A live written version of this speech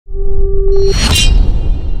The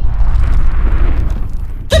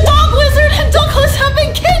dog wizard and Douglas have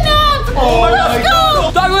been kidnapped! Oh, let's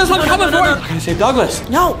go! Douglas, I'm coming for you! I'm gonna save Douglas.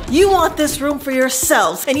 No, you want this room for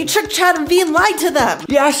yourselves, and you tricked Chad and V and lied to them.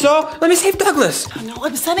 Yeah, so let me save Douglas. No,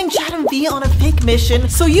 I'm sending Chad and V on a fake mission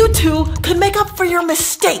so you two could make up for your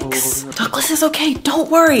mistakes. Douglas is okay, don't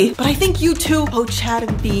worry. But I think you two owe Chad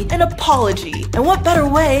and V an apology. And what better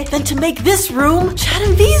way than to make this room Chad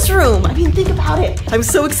and V's room? I mean, think about it. I'm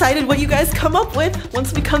so excited what you guys come up with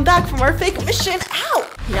once we come back from our fake mission. Ow!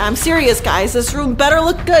 Yeah, I'm serious, guys. This room better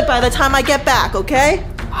look good by the time I get back, okay?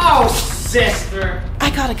 Oh, sister. I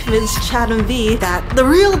gotta convince Chad and V that the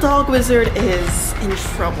real dog wizard is in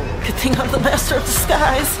trouble. Good thing I'm the master of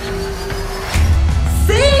disguise.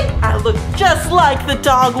 See? I look just like the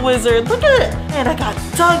dog wizard. Look at it. And I got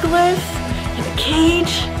Douglas in a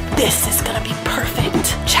cage. This is gonna be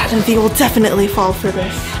perfect. Chad and V will definitely fall for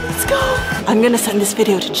this. Let's go. I'm gonna send this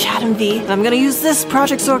video to Chad and V, and I'm gonna use this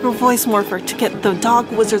Project Zorgo voice morpher to get the dog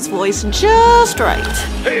wizard's voice just right.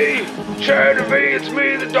 Hey, Chad and V, it's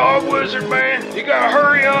me, the dog wizard, man. You gotta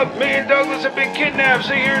hurry up. Me and Douglas have been kidnapped.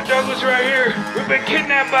 See here, Douglas right here. We've been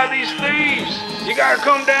kidnapped by these thieves. You gotta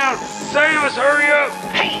come down. Save us, hurry up.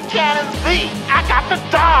 Hey, Chad and V, I got the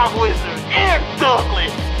dog wizard and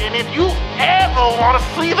Douglas. And if you ever want to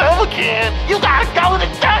see them again, you gotta go to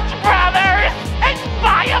Dutch Brothers and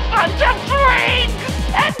buy a bunch of drinks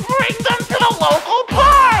and bring them to the local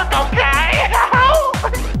park, okay?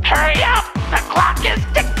 Hurry up, the clock is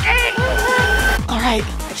ticking. All right,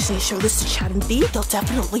 I just need to show this to Chad and V. They'll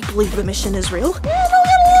definitely believe the mission is real. And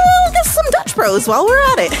we'll get some Dutch Bros while we're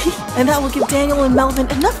at it. And that will give Daniel and Melvin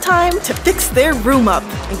enough time to fix their room up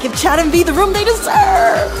and give Chad and V the room they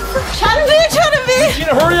deserve. Chad and V, Chad and V.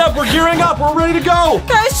 Regina, hurry up. We're gearing up. We're ready to go.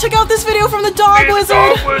 Guys, check out this video from the dog wizard.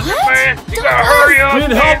 Dog wizard, man. You gotta hurry up. We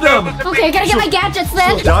didn't help them. Okay, I gotta get my gadgets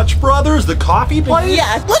then. Dutch Brothers, the coffee place?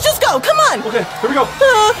 Yeah, let's just go. Come on. Okay, here we go.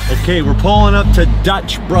 Okay, we're pulling up to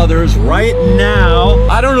Dutch Brothers right now.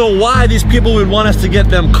 I don't know why these people would want us to get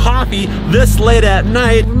them coffee this late at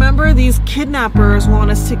night. Remember, these kidnappers want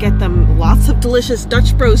us to get them lots of delicious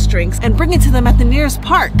Dutch Bros drinks and bring it to them at the nearest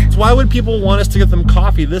park. So why would people want us to get them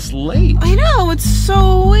coffee this late? I know, it's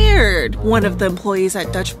so weird. One of the employees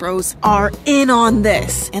at Dutch Bros are in on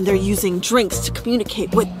this, and they're using drinks to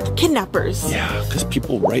communicate with the kidnappers. Yeah, because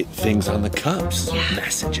people write things on the cups.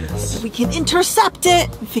 Messages. We can intercept it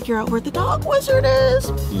and figure out where the dog wizard is.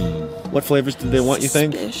 What flavors did they want, you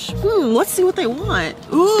think? Let's see what they want.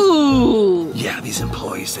 Ooh. Yeah, these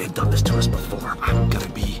employees, they've done this to us before. I'm gonna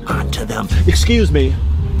be on to them. Excuse me.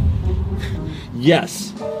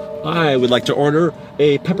 Yes, I would like to order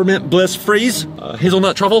a peppermint bliss freeze,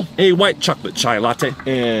 hazelnut truffle, a white chocolate chai latte,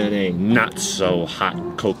 and a not so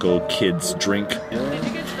hot cocoa kids drink. Did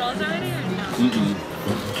you get straws already or no?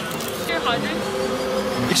 You're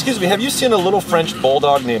hungry? Excuse me, have you seen a little French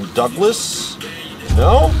bulldog named Douglas?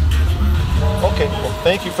 No? Okay, well,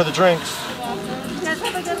 thank you for the drinks. You guys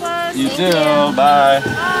have a good one. You too. Bye.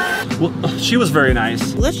 Well, she was very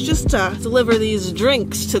nice. Let's just deliver these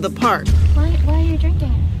drinks to the park. What are you drinking?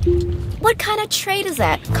 What kind of trade is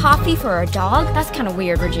that? Coffee for a dog? That's kind of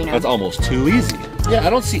weird, Regina. That's almost too easy. Yeah, I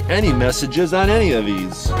don't see any messages on any of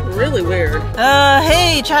these. Really weird.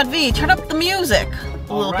 Hey, Chad V, turn up the music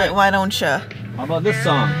a little bit, why don't you? How about this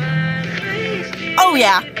song? Oh,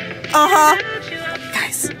 yeah.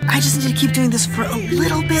 Guys, I just need to keep doing this for a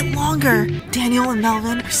little bit longer. Daniel and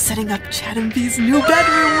Melvin are setting up Chad and V's new bedroom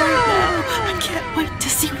right now. I can't wait to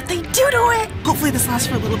see what they do to it. Hopefully this lasts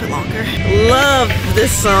for a little bit longer. Love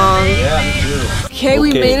this song. Yeah, me too. Okay,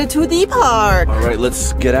 we made it to the park. All right,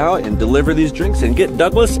 let's get out and deliver these drinks and get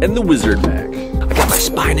Douglas and the wizard back. I got my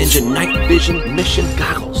Spy Ninja night vision mission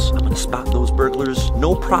goggles. I'm gonna spot those burglars.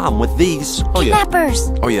 No problem with these. Oh yeah.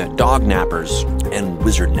 Nappers. Oh yeah, dog nappers and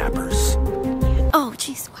wizard nappers. Oh,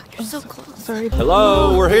 jeez, wow, you're so close. Sorry.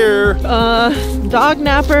 Hello, we're here. Dog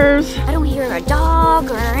nappers. I don't hear a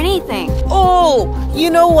dog or anything. Oh, you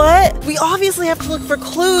know what? We obviously have to look for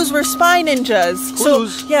clues. We're spy ninjas.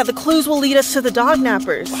 Clues? So, yeah, the clues will lead us to the dog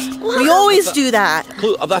nappers. We always do that.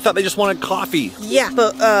 I thought they just wanted coffee. Yeah,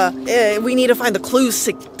 but we need to find the clues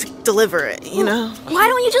to deliver it, you know? Why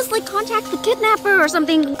don't you just, like, contact the kidnapper or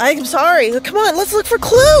something? I'm sorry. Come on, let's look for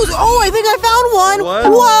clues. Oh, I think I found one. What?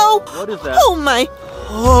 Whoa. What is that? Oh, my.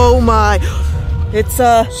 Oh, my. It's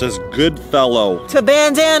says good fellow. a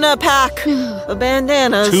bandana pack of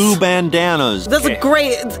bandanas. 2 bandanas. That's a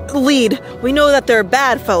great lead. We know that they're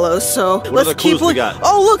bad fellows, so What let's are the keep clues we got?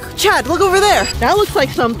 Oh, look, Chad, look over there. That looks like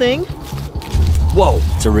something. Whoa,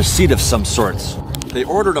 it's a receipt of some sorts. They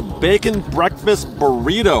ordered a bacon breakfast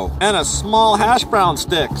burrito and a small hash brown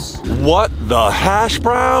sticks. What the hash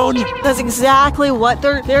brown? That's exactly what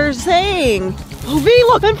they're saying. Oh, V,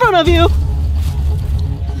 look in front of you.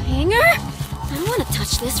 Hanger? I don't want to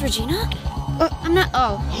touch this, Regina. I'm not.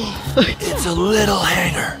 Oh. It's a little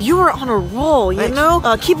hanger. You were on a roll, you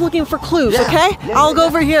know? Keep looking for clues, okay? I'll go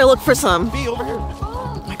over here, look for some. Be over here.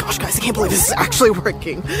 Oh my gosh, guys, I can't believe this is actually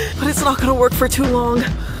working. But it's not gonna work for too long.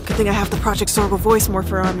 Good thing I have the Project Zorgo voice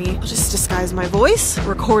morpher on me. I'll just disguise my voice,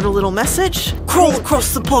 record a little message, crawl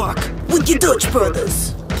across the park with your Dutch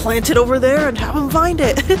brothers. Plant it over there and have them find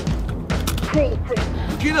it.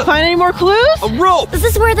 Regina, Find any more clues? a rope. Is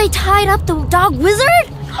this where they tied up the dog wizard?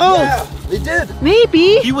 Oh, Yeah, they did.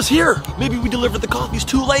 maybe. He was here. Maybe we delivered the coffees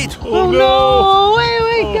too late. Oh no!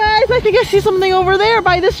 Wait, guys! I think I see something over there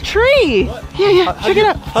by this tree. Yeah, check it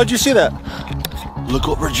out. How'd you see that? Look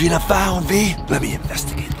what Regina found, V. Let me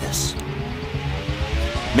investigate this.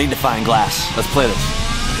 Magnifying glass. Let's play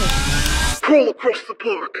this. Crawl across the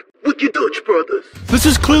park with your Dutch brothers. This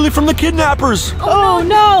is clearly from the kidnappers. Oh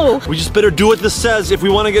no! We just better do what this says if we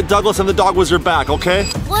want to get Douglas and the dog wizard back, okay?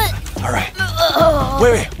 What? All right.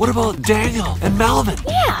 Wait, what about Daniel and Melvin?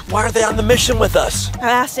 Yeah. Why are they on the mission with us? I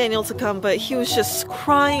asked Daniel to come, but he was just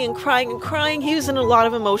crying and crying and crying. He was in a lot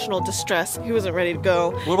of emotional distress. He wasn't ready to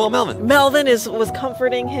go. What about Melvin? Melvin was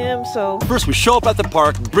comforting him, so... First, we show up at the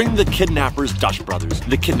park, bring the kidnappers Dutch brothers.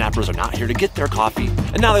 The kidnappers are not here to get their coffee,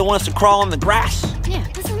 and now they want us to crawl on the grass. Yeah,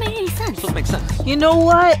 this doesn't make any sense. Doesn't make sense. You know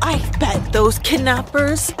what? I bet those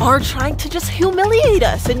kidnappers are trying to just humiliate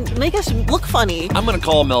us and make us look funny. I'm gonna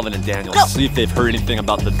call Melvin and Daniel, No. see if they've heard anything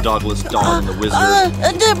about the Douglas dog and the wizard. I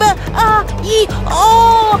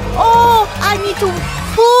need to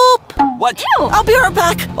poop. What? Ew. I'll be right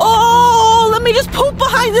back. Oh, let me just poop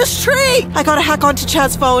behind this tree. I gotta hack onto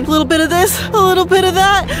Chad's phone. A little bit of this, a little bit of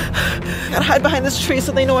that. Gotta hide behind this tree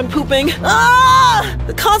so they know I'm pooping.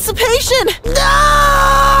 The constipation. No!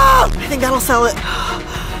 I think that'll sell it.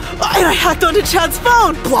 And I hacked onto Chad's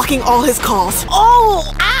phone, blocking all his calls. Oh,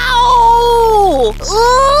 ow!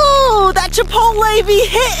 Ooh, that Chipotle be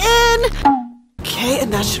hitting. Okay,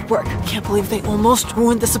 and that should work. Can't believe they almost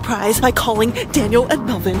ruined the surprise by calling Daniel and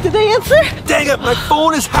Melvin. Did they answer? Dang it, my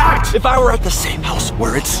phone is hacked! If I were at the same house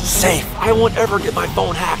where it's safe, I won't ever get my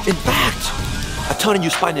phone hacked. In fact, a ton of you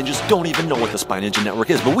Spy Ninjas don't even know what the Spy Ninja Network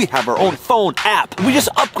is, but we have our own phone app. We just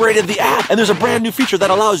upgraded the app, and there's a brand new feature that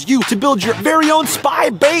allows you to build your very own spy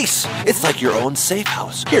base. It's like your own safe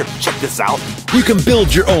house. Here, check this out. You can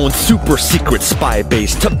build your own super secret spy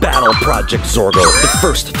base to battle Project Zorgo. The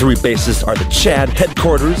first 3 bases are the Chad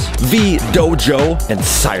headquarters, V Dojo, and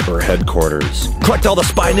Cyber headquarters. Collect all the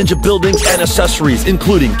Spy Ninja buildings and accessories,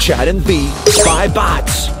 including Chad and V, spy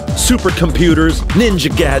bots, supercomputers, ninja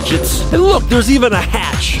gadgets, and look, there's even a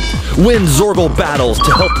hatch. Win Zorgo battles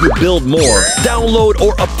to help you build more. Download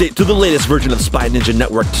or update to the latest version of Spy Ninja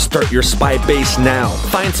Network to start your spy base now.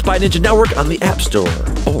 Find Spy Ninja Network on the App Store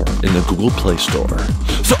or in the Google Play Store.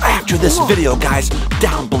 So after this video, guys,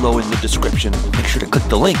 down below in the description, make sure to click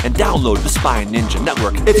the link and download the Spy Ninja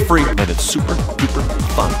Network. It's free and it's super duper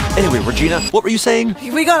fun. Anyway, Regina, what were you saying?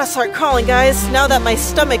 We gotta start crawling, guys, now that my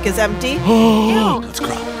stomach is empty. Let's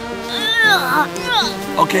crawl.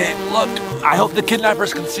 Okay, look, I hope the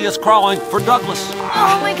kidnappers can see us crawling for Douglas.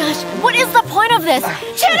 Oh my gosh, what is the point of this?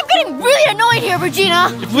 Chad, I'm getting really annoyed here, Regina.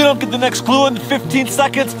 If we don't get the next clue in 15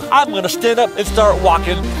 seconds, I'm gonna stand up and start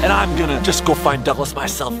walking, and I'm gonna just go find Douglas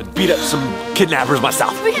myself and beat up some kidnappers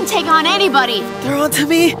myself. We can take on anybody. They're on to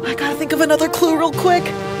me. I gotta think of another clue real quick.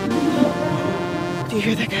 Do you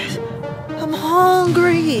hear that, guys? I'm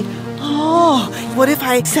hungry. Oh, what if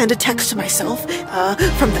I send a text to myself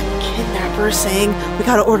from the kidnapper saying we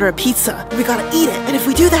gotta order a pizza, we gotta eat it, and if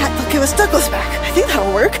we do that, they'll give us Douglas back. I think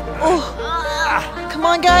that'll work. Oh, come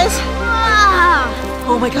on, guys.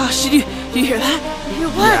 Oh my gosh, did you hear that? You hear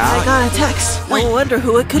what? Yeah. I got a text. No wonder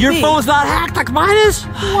who it could Your be. phone's not hacked like mine is?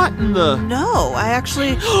 What in the... No, I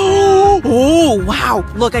actually... Oh, wow.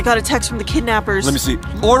 Look, I got a text from the kidnappers. Let me see.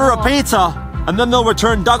 Order a pizza, and then they'll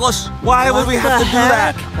return Douglas? Why would we have to do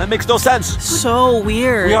that? That makes no sense. So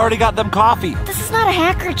weird. We already got them coffee. This is not a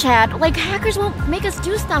hacker, Chad. Like, hackers won't make us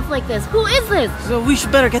do stuff like this. Who is this? So we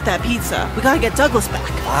should better get that pizza. We gotta get Douglas back.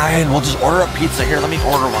 Fine, we'll just order a pizza. Here, let me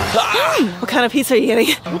order one. What kind of pizza are you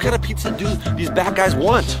getting? What kind of pizza do these bad guys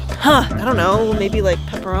want? Huh, I don't know, maybe like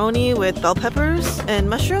pepperoni with bell peppers and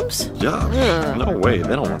mushrooms? Yeah. No way,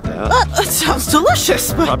 they don't want that. That sounds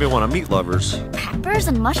delicious, but Probably want to meat lovers. Peppers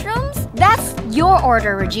and mushrooms? That's your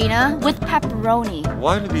order, Regina, with pepperoni.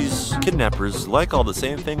 Why do these kidnappers like all the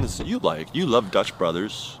same things that you like? You love Dutch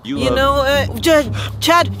Brothers. you know,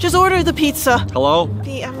 Chad, just order the pizza. Hello?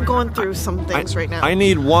 I'm going through some things right now. I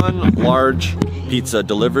need one large pizza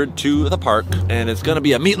delivered to the park, and it's gonna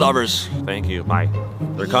be a meat lovers. Thank you. Bye.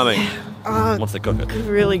 They're coming. Once they cook it.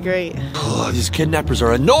 Really great. Oh, these kidnappers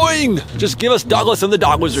are annoying! Just give us Douglas and the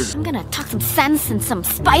Dog Wizard. I'm gonna tuck some sense and some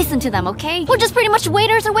spice into them, okay? We're just pretty much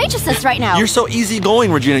waiters or waitresses right now. You're so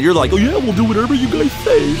easygoing, Regina. You're like, oh yeah, we'll do whatever you guys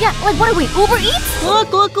say. Yeah, like what are we, Uber Eats?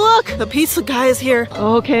 Look! The pizza guy is here.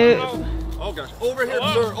 Okay. Oh gosh, over here,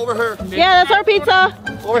 sir, over here. Yeah, that's our pizza.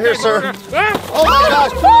 Over here, sir. Oh my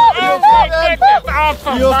gosh!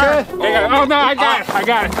 You okay? Oh no, I got it.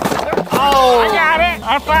 Oh! I got it.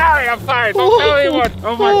 I'm sorry. Don't tell anyone.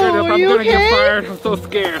 Oh my goodness, are I'm you gonna okay? get fired. I'm so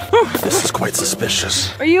scared. This is quite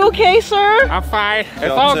suspicious. Are you okay, sir? I'm fine. It's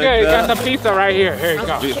I'll all take good. You that. got the pizza right here. Here you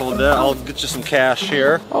go. Hold that. I'll get you some cash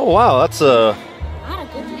here. Oh wow, that's a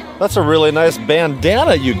really nice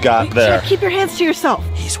bandana you got there. Chad, keep your hands to yourself.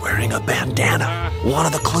 He's wearing a bandana. One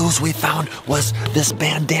of the clues we found was this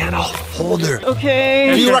bandana holder.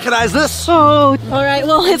 Okay. Do you recognize this? Oh, all right.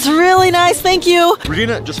 Well, it's really nice. Thank you.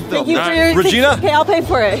 Regina, just film. Thank you for your. Regina? Okay, I'll pay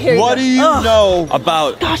for it. Here What do you you go. know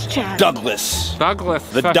about Gosh, Chad. Douglas, Douglas.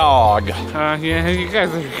 the dog? Yeah, you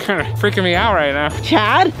guys are kind of freaking me out right now.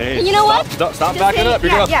 Chad? Hey, You know what? Stop Just backing say- up.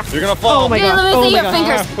 You're yeah. gonna fall. Oh my Here, God. let Oh me see my your God.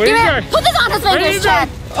 fingers. What are you Give here. doing? Put this on his What are fingers, you Chad.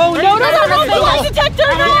 Oh no! no. Lie detector!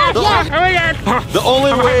 Yeah. Oh my God. The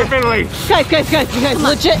only way. Guys, you guys,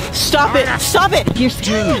 legit. Stop it! You're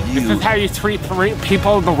This is how you treat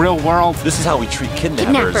people in the real world. This is how we treat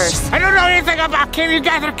kidnappers. Kidnappers. I don't know anything about kids. You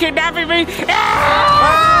guys are kidnapping me.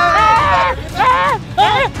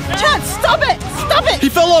 Chad, stop it! He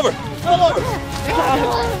fell over.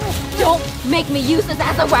 Don't make me use this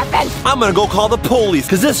as a weapon. I'm gonna go call the police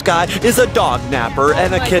because this guy is a dog napper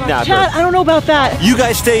and a kidnapper. Chad, I don't know about that. You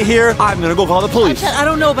guys stay here. I'm gonna go call the police. Chad, I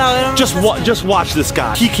don't know about it. Just watch this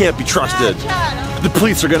guy. He can't be trusted. The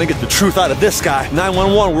police are gonna get the truth out of this guy.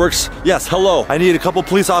 911 works. Yes, hello. I need a couple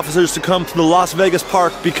police officers to come to the Las Vegas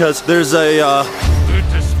park because there's a,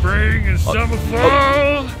 It's spring and summer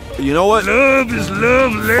fall. you know what? Love is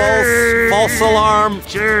lovely. False alarm.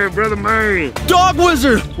 Sure, brother man. Dog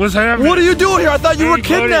Wizard! What's happening? What are you doing here? I thought you were Hey,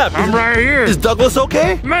 buddy, kidnapped. I'm right here. Is Douglas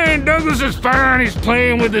okay? Man, Douglas is fine. He's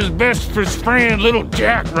playing with his best friend, little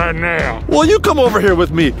Jack, right now. Well, you come over here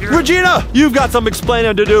with me. Regina, you've got some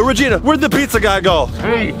explaining to do. Regina, where'd the pizza guy go?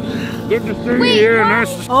 Hey, good to see you here.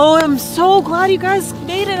 Nice to... Oh, I'm so glad you guys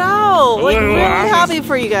made it out. Like, Well, really I was- happy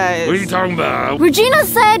for you guys. What are you talking about? Regina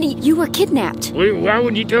said you were kidnapped. Wait, why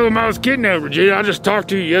would you tell him I was kidnapped, Regina? I just talked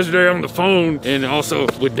to you yesterday on the phone and also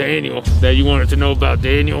with Daniel that you wanted to know about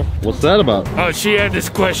Daniel. What's that about? Oh, she had this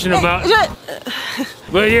question about...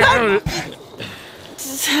 But yeah,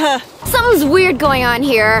 Something's weird going on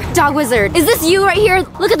here. Dog Wizard, is this you right here?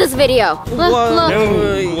 Look at this video. Look.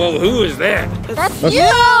 no. Well, who is that? That's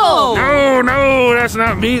you! No, that's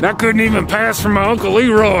not me. That couldn't even pass for my Uncle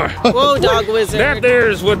Leroy. Whoa, Dog Wizard. That there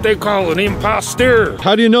is what they call an imposter.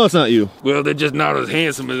 How do you know it's not you? Well, they're just not as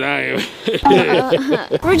handsome as I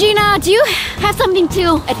am. Regina, do you have something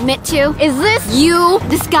to admit to? Is this you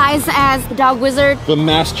disguised as the Dog Wizard? The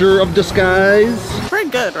master of disguise? Pretty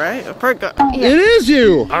good, right? Pretty good. It is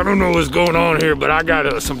you! I don't know what's going on here, but I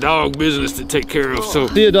got some dog business to take care of, so...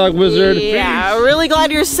 See you, Dog Wizard. Yeah, really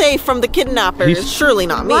glad you're safe from the kidnappers. Surely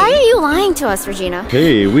not me. Why are you lying to us, Regina?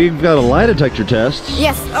 Hey, we've got a lie detector test.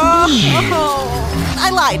 Yes. I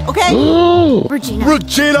lied, okay? Oh! Regina.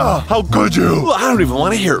 Regina, how could you? Well, I don't even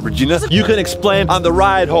want to hear it, Regina. You can explain on the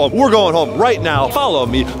ride home. We're going home right now. Follow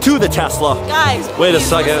me to the Tesla. Guys, Wait a please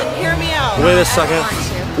second. listen, hear me out. Wait a second.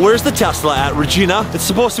 Where's the Tesla at, Regina? It's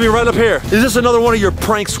supposed to be right up here. Is this another one of your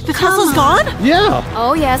pranks? The Tesla's gone? Yeah!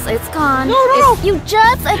 Oh, yes, it's gone. No. If you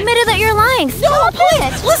just admitted that you're lying. Stop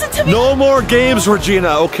it. Listen to me. No more games,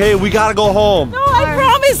 Regina, okay? We gotta go home. No, I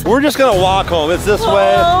promise. We're just gonna walk home. It's this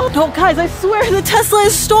way. No, guys, I swear the Tesla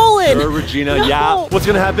is stolen. Sure, Regina, No. yeah. What's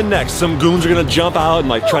gonna happen next? Some goons are gonna jump out and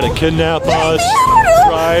like try to kidnap us.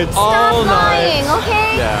 No. Right? Stop All night. lying,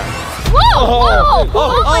 okay? Yeah. Whoa! Oh,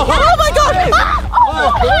 Oh my God! Oh my God.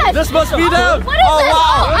 God! This must be them. What is Oh this?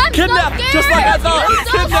 wow! I'm so Kidnapped, scared. just like I thought. I'm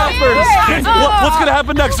so Kidnappers. scared. What's gonna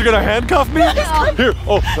happen next? They're gonna handcuff me? Here.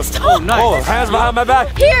 Oh, nice. Hands behind my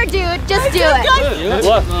back. Here, dude, just do it.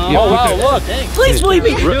 Look. Oh wow, look. Please believe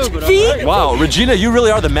me. V. Wow, Regina, you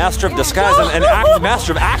really are the master of disguise and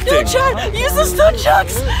master of acting. No, Chad, use the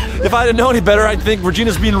nunchucks. If I didn't know any better, I'd think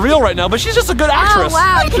Regina's being real right now, but she's just a good Oh, actress.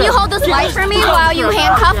 wow. Can you hold this light for me while you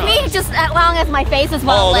handcuff me? Just as long as my face is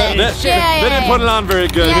well lit. They didn't put it on very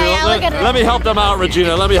good. Yeah, Here, yeah, look at it. let me help them out,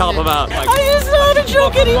 Regina. Let me help them out. I just don't know how to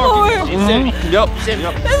joke anymore. Yep.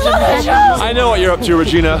 It's not a joke. I know what you're up to,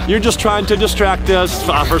 Regina. You're just trying to distract us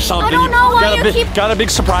for something. I don't know why you keep... Got a big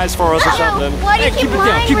surprise for us or something. Why do you keep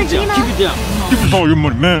lying, Regina? Give us all your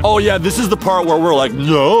money, man. Oh yeah, this is the part where we're like,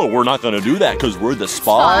 no, we're not gonna do that because we're the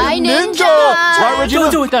spy ninjas. Right, Regina?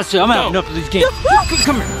 Don't do it. That's it. I'm out enough of these games.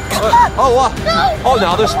 Come here. Oh,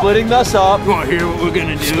 now they're splitting us up. You want to hear what we're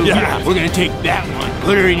gonna do? Yeah. We're gonna take that one,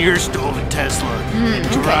 put her in your stolen Tesla, and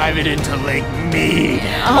drive it into Lake Mead.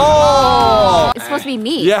 Oh! It's supposed to be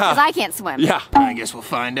me, Yeah. because I can't swim. Yeah. I guess we'll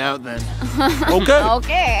find out then. Okay.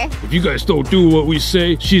 Okay. If you guys don't do what we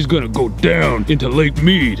say, she's gonna go down into Lake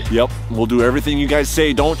Mead. Yep. We'll do everything you guys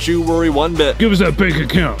say. Don't you worry one bit. Give us that bank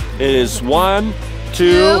account. It is 1,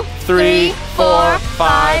 2, 3, 4,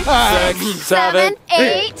 5, 6, 7,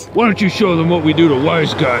 8. Why don't you show them what we do to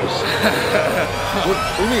wise guys?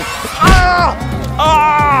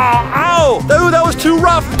 Ow! That was too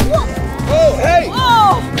rough. Oh, hey!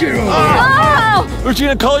 Get over Oh!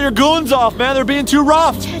 Regina, call your goons off, man. They're being too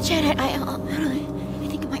rough. Chad, I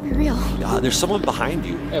think it might be real. There's someone behind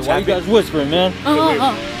you. Hey, why you guys whispering, man?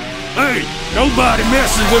 Hey, nobody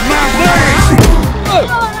messes with my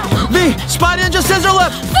things! Me! Spy Ninja Scissor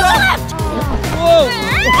Lift! Whoa!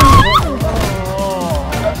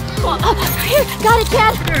 Here, got it,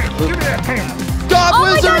 Chad. Give me that camera. Dog Oh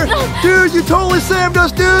my Wizard! God. Dude, you totally saved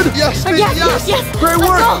us, dude! Yes, Yes. Great Let's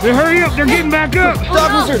work! go. Hey, hurry up, they're getting back up!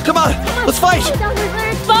 Dog Wizard, come on! Let's fight!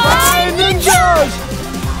 Bye, Ninjas!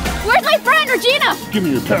 Where's my friend, Regina? Give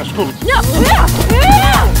me your passcode. No.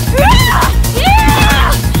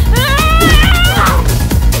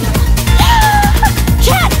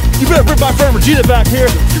 Chad! You better bring my friend Regina back here.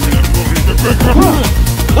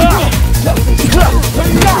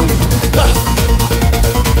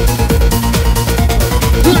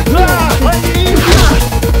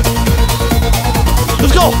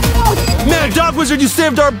 Let's go! Man, Dog Wizard, you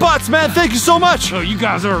saved our butts, man. Thank you so much. Oh, you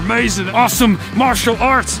guys are amazing. Awesome martial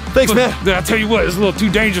arts. Thanks, man. But I tell you what, it's a little too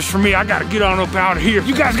dangerous for me. I gotta get on up out of here.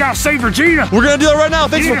 You guys gotta save Regina. We're gonna do that right now.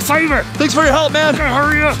 You need to save her. Thanks for your help, man. Okay,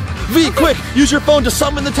 hurry up. V, quick, use your phone to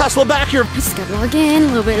summon the Tesla back here. Just gotta log in, a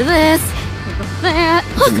little bit of this, a little bit of that.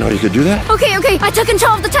 Didn't know you could do that. Okay, I took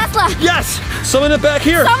control of the Tesla. Yes! Summon it back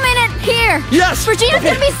here. Summon it here. Yes! Regina's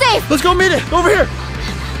gonna be safe. Let's go meet it. Over here.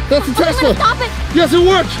 That's the I'm gonna Tesla. stop it. Yes, it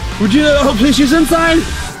worked. Regina, hopefully she's inside.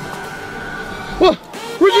 Whoa.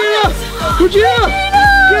 Regina! Regina!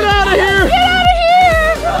 Get out of here! Get out of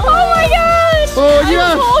here! Oh my gosh! Oh, I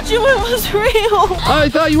yes. told you it was real. I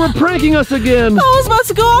thought you were pranking us again. I was about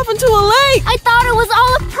to go off into a lake. I thought it was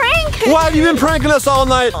all a prank. Why have you been pranking us all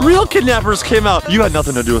night? Real kidnappers came out. You had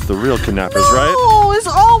nothing to do with the real kidnappers, right? No, it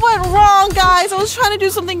all went wrong, guys. I was trying to do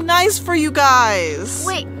something nice for you guys.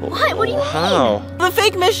 Wait, what? What do you mean? How? The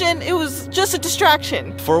fake mission, it was just a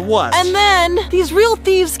distraction. For what? And then these real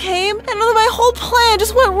thieves came, and then my whole plan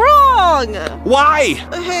just went wrong. Why?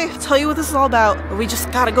 Okay, I'll tell you what this is all about. We just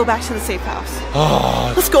gotta go back to the safe house.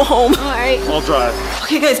 Let's go home. All right. I'll drive.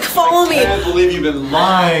 Okay, guys, follow me. I can't believe you've been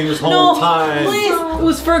lying this whole time. Please. It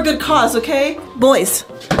was for a good cause, okay? Boys,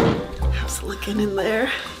 how's it looking in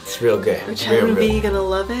there? It's real good. Are Chad and V gonna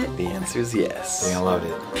love it? The answer is yes. They're gonna love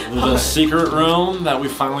it. The secret room that we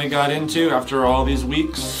finally got into after all these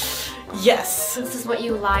weeks. Yes. This is what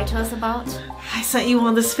you lied to us about? I sent you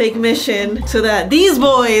on this fake mission so that these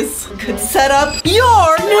boys could set up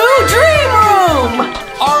your new dream room!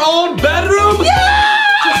 Our own bedroom?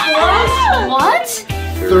 Yeah! What?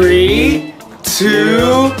 3,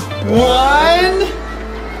 2, 1.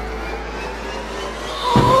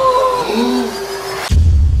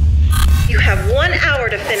 You have 1 hour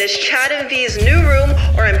to finish Chad and V's new room,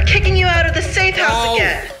 or I'm kicking you out of the safe house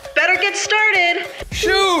again. Better get started.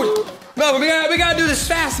 Shoot! Melvin, we gotta do this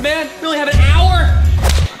fast, man. We only have an hour.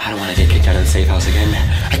 I don't want to get kicked out of the safe house again.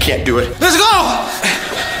 I can't do it. Let's go!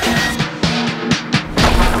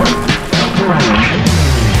 Wait.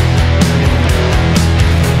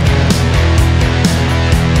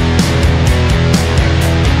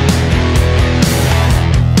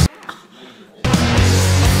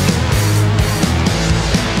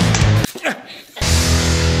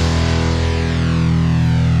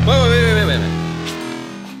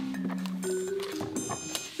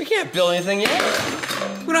 can't build anything yet.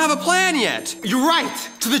 We don't have a plan yet. You're right.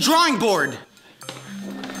 To the drawing board.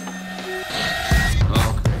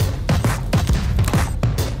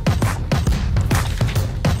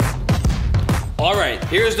 All right,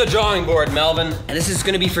 here's the drawing board, Melvin. And this is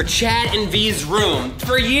gonna be for Chad and V's room.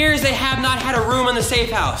 For years, they have not had a room in the safe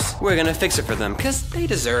house. We're gonna fix it for them, because they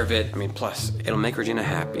deserve it. I mean, plus, it'll make Regina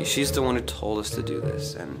happy. She's the one who told us to do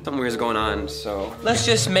this, and something weird is going on, so. Let's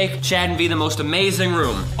just make Chad and V the most amazing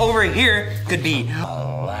room. Over here could be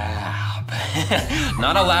a lab.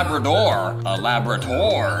 Not a Labrador, a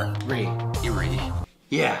Labrator. Ree.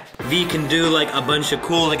 Yeah. V can do like a bunch of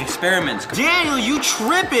cool like experiments. Daniel, you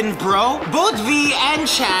tripping, bro. Both V and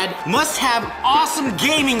Chad must have awesome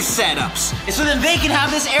gaming setups. So that they can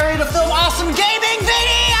have this area to film awesome gaming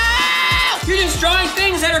videos! You're just drawing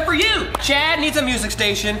things that are for you. Chad needs a music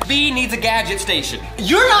station. V needs a gadget station.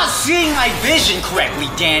 You're not seeing my vision correctly,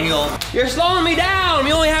 Daniel. You're slowing me down.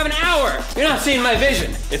 We only have an hour. You're not seeing my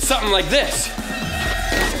vision. It's something like this.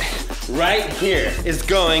 Right here is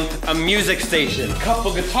going a music station,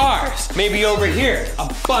 couple guitars, maybe over here, a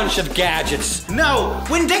bunch of gadgets. No,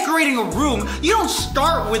 when decorating a room, you don't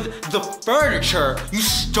start with the furniture, you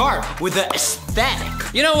start with the aesthetic.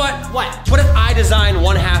 You know what? What if I design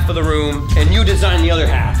one half of the room and you design the other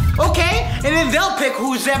half? Okay, and then they'll pick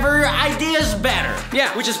whose ever idea is better.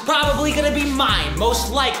 Yeah. Which is probably gonna be mine,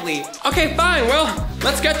 most likely. Okay, fine, well,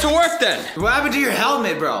 let's get to work then. What happened to your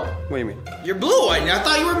helmet, bro? What do you mean? Your blue one, I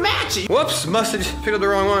thought you were matching. Whoops, must have just picked up the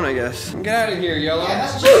wrong one, I guess. Get out of here, Yellow. Yeah,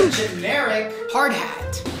 that's just generic hard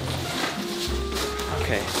hat.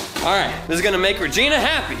 Okay, all right, this is gonna make Regina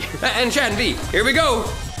happy. And Chad and V, here we go.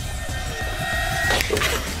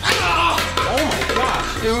 Oh my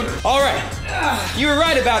gosh, dude. All right, you were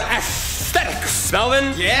right about aesthetics,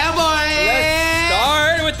 Melvin. Yeah, boy. Let's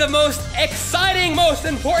start with the most exciting, most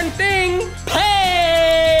important thing,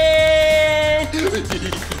 paint.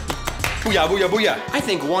 Booyah, booyah, booyah. I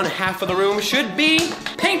think one half of the room should be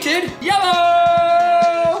painted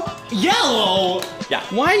yellow. Yellow? Yeah.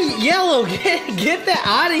 Why yellow? Get that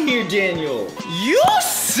out of here, Daniel. You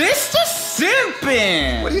sister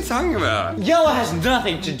simping. What are you talking about? Yellow has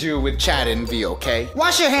nothing to do with Chad and V, okay?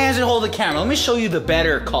 Wash your hands and hold the camera. Let me show you the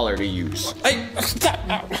better color to use. Hey,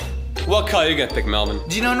 stop. What color are you gonna pick, Melvin?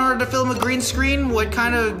 Do you know in order to film a green screen, what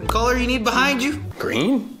kind of color you need behind you?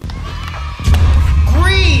 Green?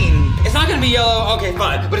 Green! It's not gonna be yellow, okay,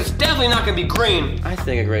 fine, but it's definitely not gonna be green. I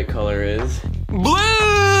think a great color is blue!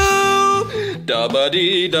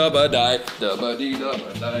 Dubba-dee, dubba-die, dubba-dee,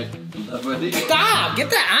 dubba-die, dubba-dee. Stop! Get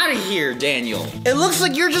that out of here, Daniel. It looks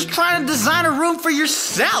like you're just trying to design a room for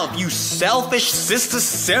yourself, you selfish sister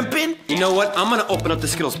simping. You know what? I'm gonna open up the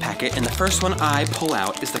Skittles packet, and the first one I pull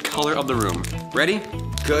out is the color of the room. Ready?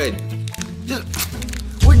 Good.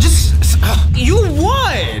 You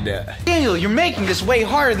would! Daniel, you're making this way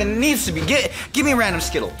harder than it needs to be. Give me a random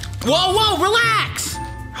Skittle. Whoa, relax!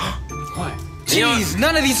 What? Jeez,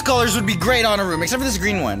 none of these colors would be great on a room, except for this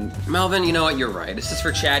green one. Melvin, you know what? You're right. This is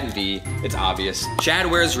for Chad and V. It's obvious. Chad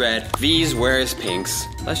wears red, V's wears pinks.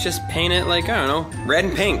 Let's just paint it like, I don't know, red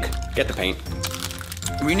and pink. Get the paint.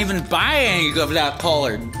 We didn't even buy any of that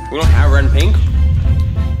color. We don't have red and pink?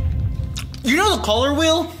 You know the color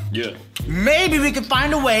wheel? Yeah. Maybe we could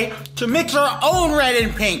find a way to mix our own red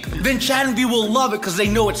and pink. Then Chad and V will love it because they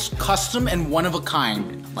know it's custom and one of a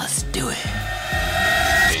kind. Let's do it.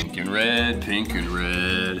 Pink and red, pink and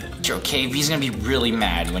red. Okay, V's gonna be really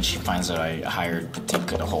mad when she finds out I hired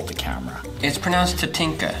Patinka to hold the camera. It's pronounced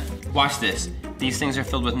Tatinka. Watch this. These things are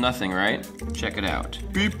filled with nothing, right? Check it out.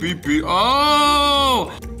 Beep, beep, beep.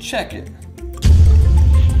 Oh! Check it.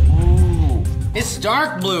 Ooh. It's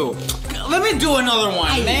dark blue. Let me do another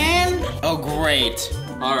one, man. Oh, great.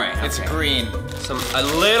 All right, it's green. A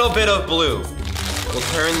little bit of blue. We'll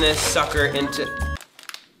turn this sucker into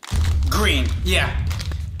green. Yeah.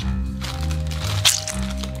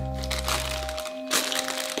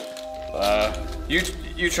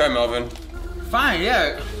 You try, Melvin. Fine,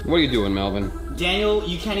 yeah. What are you doing, Melvin? Daniel,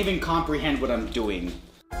 you can't even comprehend what I'm doing.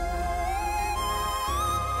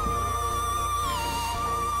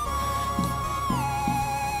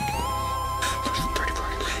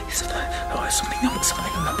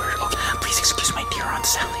 Something numbered. Oh, please excuse my dear Aunt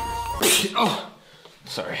Sally. Oh,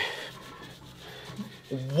 sorry.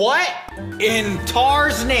 What in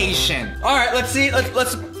Tars Nation? All right, let's see.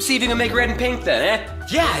 Let's see if you can make red and pink then, eh?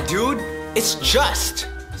 Yeah, dude. It's just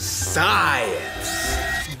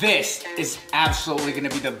science. This is absolutely gonna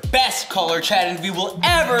be the best color Chad and V will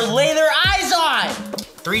ever lay their eyes on.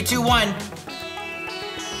 3, 2, 1.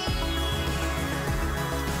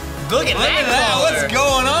 Look at that. What's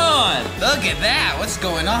going on? Look at that. What's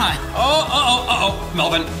going on? Oh.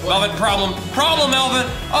 Melvin, problem, Melvin.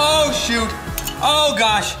 Oh, shoot. Oh,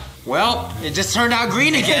 gosh. Well, it just turned out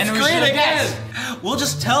green again. It's green again. We'll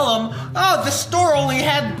just tell them, oh, the store only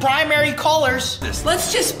had primary colors.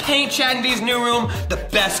 Let's just paint Chad and V's new room the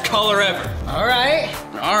best color ever. All right.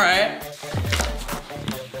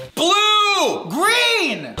 Blue!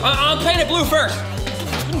 Green! I'll paint it blue first.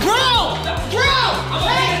 Bro! I'm gonna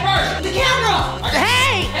paint it first. The camera!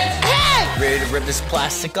 Hey! Ready to rip this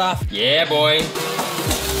plastic off? Yeah, boy.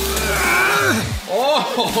 Oh,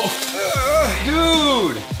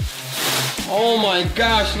 dude. Oh my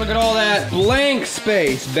gosh, look at all that blank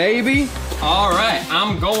space, baby. All right,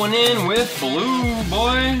 I'm going in with blue,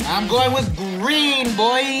 boy. I'm going with green,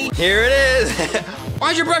 boy. Here it is.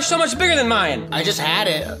 Why's your brush so much bigger than mine? I just had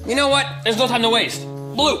it. You know what? There's no time to waste.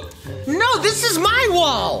 Blue. No, this is my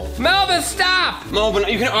wall. Melvin, stop. Melvin,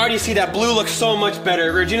 you can already see that blue looks so much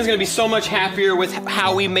better. Regina's gonna be so much happier with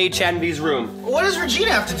how we made Chad and V's room. What does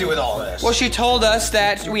Regina have to do with all this? Well, she told us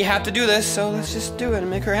that we have to do this, so let's just do it and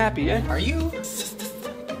make her happy, yeah? Are you?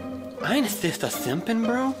 I ain't simping,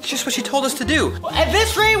 bro. It's just what she told us to do. At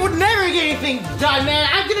this rate, we'd never get anything done, man.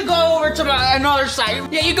 I'm gonna go over to another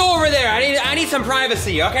side. Yeah, you go over there. I need some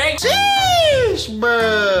privacy, okay? Sheesh,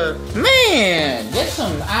 bruh. Man, get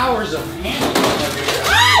some hours of handling over here.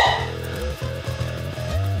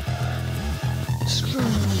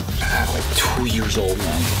 I'm like 2 years old,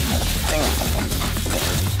 man.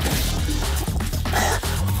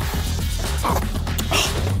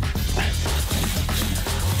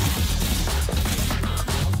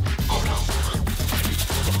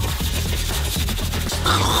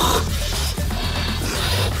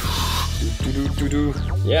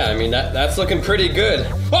 Yeah, I mean, that's looking pretty good.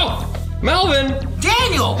 Oh, Melvin!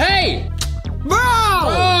 Daniel! Hey! Bro!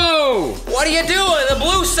 Oh! What are you doing? The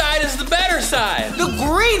blue side is the better side. The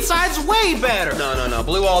green side's way better. No.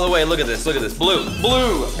 Blue all the way. Look at this. Blue.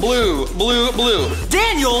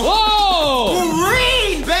 Daniel! Whoa!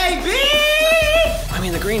 Green, baby! I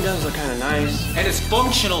mean, the green does look kind of nice. And it's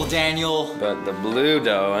functional, Daniel. But the blue,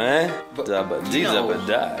 though, eh?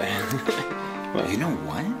 You know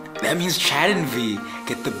what? That means Chad and V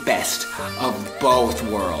get the best of both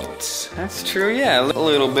worlds. That's true, yeah. A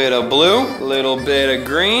little bit of blue, a little bit of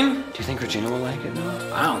green. Do you think Regina will like it?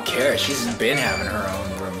 I don't care. She's been having her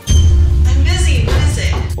own room. I'm busy. What is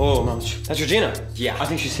it? Oh, Mom, that's Regina. Yeah, I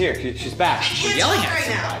think she's here. She's back. We're yelling at right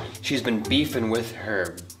somebody. She's been beefing with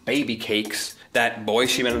her baby cakes. That boy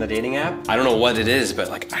she met on the dating app. I don't know what it is, but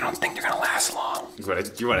like, I don't think they're gonna last long.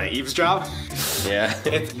 You wanna eavesdrop? Yeah.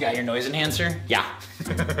 You got your noise enhancer? Yeah.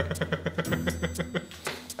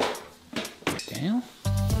 Daniel?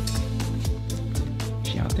 Is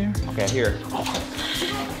she out there? Okay, here. Oh.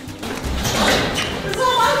 It's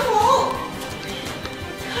not my fault.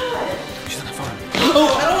 God. She's on the phone. Oh,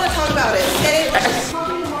 I don't want to talk about it. Okay? Let's just talk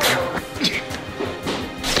tomorrow.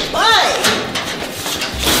 Bye.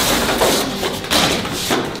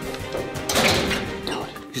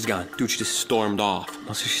 She's gone. Dude, she just stormed off.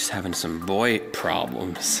 Also, she's having some boy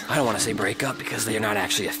problems. I don't want to say break up because they're not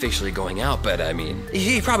actually officially going out, but I mean,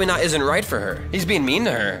 he probably isn't right for her. He's being mean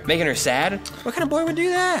to her, making her sad. What kind of boy would do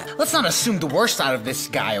that? Let's not assume the worst out of this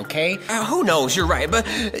guy, okay? Who knows? You're right, but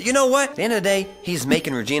you know what? At the end of the day, he's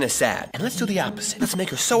making Regina sad. And let's do the opposite. Let's make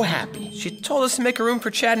her so happy. She told us to make a room for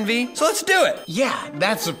Chad and V, so let's do it. Yeah,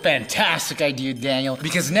 that's a fantastic idea, Daniel,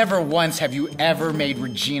 because never once have you ever made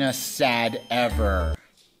Regina sad ever.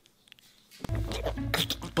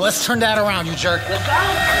 But let's turn that around, you jerk.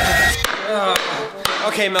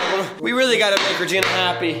 Okay, Melvin, we really gotta make Regina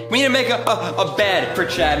happy. We need to make a bed for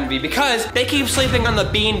Chad and V because they keep sleeping on the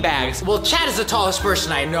bean bags. Well, Chad is the tallest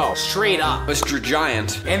person I know, straight up. Mr.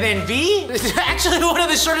 Giant. And then V is actually one of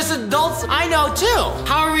the shortest adults I know, too.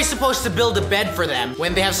 How are we supposed to build a bed for them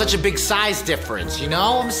when they have such a big size difference, you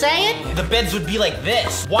know what I'm saying? The beds would be like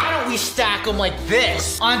this. Why don't we stack them like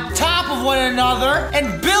this, on top of one another,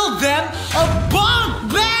 and build them a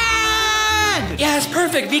bunk bed? Yeah, it's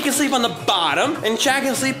perfect. V can sleep on the bottom, and Chad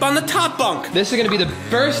can sleep on the top bunk. This is gonna be the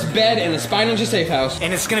first bed in the Spy Ninja safe house.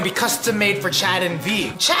 And it's gonna be custom made for Chad and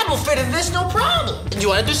V. Chad will fit in this, no problem. Do you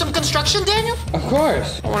wanna do some construction, Daniel? Of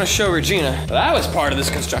course. I wanna show Regina. That was part of this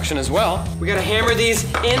construction as well. We gotta hammer these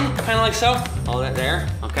in, kinda like so. All that there,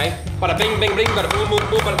 okay? Bada bing, bing, bing, bada boom, boom,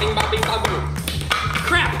 boom, bada bing, bada bing, bada boom.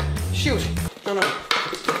 Crap! Shoot. No.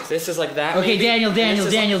 This is like that. Okay, maybe.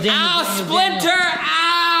 Daniel. Ow, Splinter!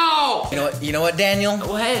 Ow! You know what, Daniel?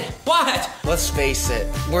 What? Let's face it,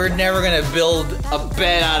 we're never gonna build a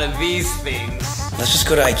bed out of these things. Let's just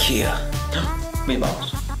go to IKEA.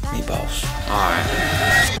 Meatballs. All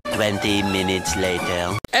right. 20 minutes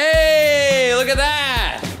later. Hey, look at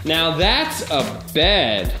that! Now that's a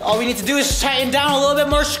bed. All we need to do is tighten down a little bit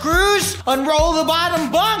more screws, unroll the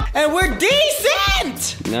bottom bunk, and we're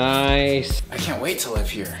decent! Nice. I can't wait to live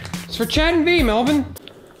here. It's for Chad and V, Melvin.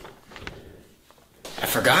 I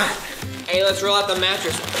forgot. Hey, let's roll out the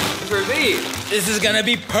mattress for V. This is gonna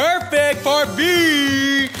be perfect for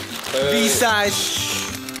V. V size.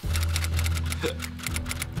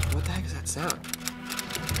 What the heck is that sound?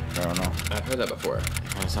 I don't know. I've heard that before.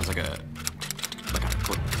 It sounds like a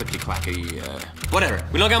clickety-clackety, Whatever.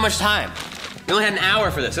 We don't got much time. We only had an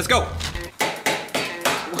hour for this. Let's go.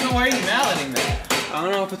 Why are you malleting that? I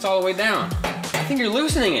don't know if it's all the way down. I think you're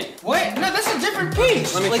loosening it. Wait, no, that's a different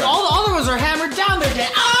piece. Let me like try. all the other ones are hammered down. They're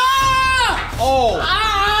dead. Ah! Oh.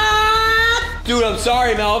 Ah! Dude, I'm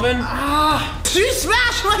sorry, Melvin. Ah! You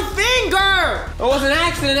smashed my finger! It was an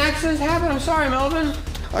accident. Accidents happen. I'm sorry, Melvin.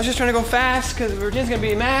 I was just trying to go fast because Regina's gonna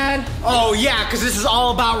be mad. Oh yeah, because this is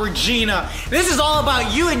all about Regina. This is all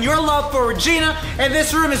about you and your love for Regina, and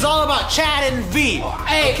this room is all about Chad and V.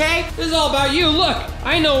 Hey, okay? This is all about you. Look,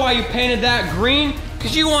 I know why you painted that green.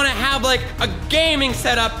 Because you want to have like a gaming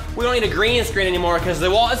setup. We don't need a green screen anymore because the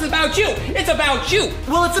wall, it's about you. It's about you.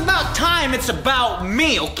 Well, it's about time. It's about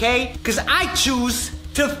me, okay? Because I choose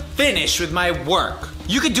to finish with my work.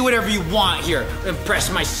 You can do whatever you want here. Impress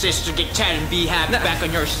my sister, get Chad and V happy back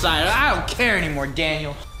on your side. I don't care anymore,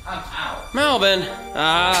 Daniel. I'm out. Melvin,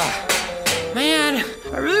 man,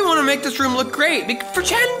 I really want to make this room look great for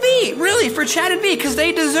Chad and V. Really, for Chad and V, because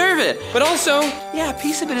they deserve it. But also, yeah, a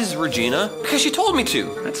piece of it is Regina, because she told me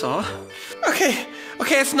to. That's all. Okay,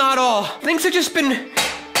 it's not all. Things have just been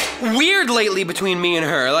weird lately between me and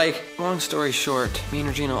her. Like, long story short, me and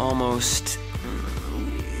Regina almost...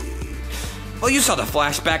 Well, you saw the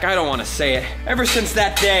flashback. I don't want to say it. Ever since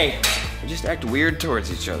that day, we just act weird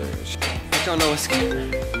towards each other. I don't know what's going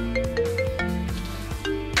on.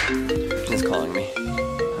 Regina's calling me.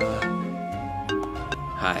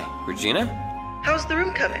 Hi, Regina? How's the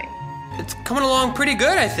room coming? It's coming along pretty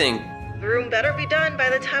good, I think. The room better be done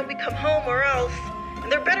by the time we come home or else.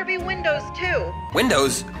 And there better be windows too.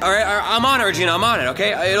 Windows? All right, I'm on it, Regina. I'm on it,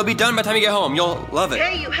 okay? It'll be done by the time you get home. You'll love it.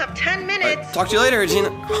 Okay, you have 10 minutes. Right, talk to you later,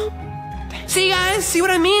 Regina. See, guys? See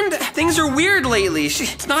what I mean? Things are weird lately.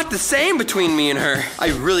 It's not the same between me and her. I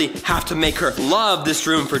really have to make her love this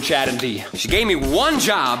room for Chad and V. She gave me one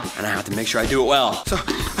job, and I have to make sure I do it well. So,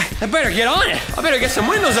 I better get on it. I better get some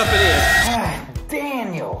windows up in here.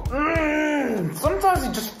 Daniel. Sometimes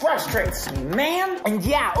it just frustrates me, man. And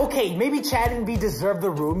yeah, okay, maybe Chad and V deserve the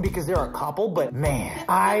room because they're a couple, but man,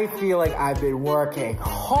 I feel like I've been working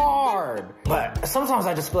hard. But sometimes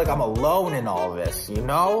I just feel like I'm alone in all this, you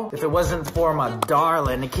know? If it wasn't for my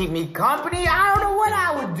darling to keep me company, I don't know what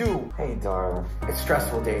I would do. Hey, darling, it's a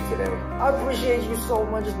stressful day today. I appreciate you so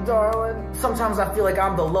much, darling. Sometimes I feel like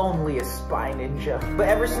I'm the loneliest spy ninja. But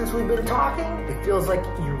ever since we've been talking, it feels like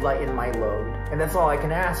you lighten my load. And that's all I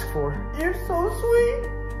can ask for. You're so sweet.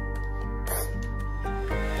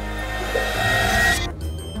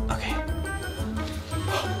 Okay.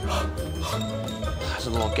 There's a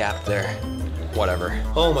little gap there. Whatever.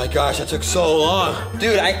 Oh my gosh, that took so long.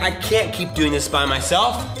 Dude, I can't keep doing this by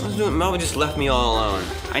myself. Melvin just left me all alone.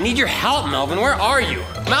 I need your help, Melvin. Where are you?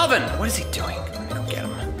 Melvin! What is he doing? Let me go get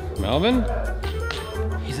him. Melvin?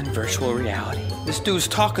 He's in virtual reality. This dude's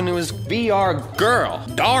talking to his VR girl,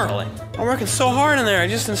 darling. I'm working so hard in there. I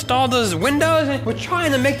just installed those windows and we're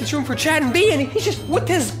trying to make this room for Chad and V and he's just with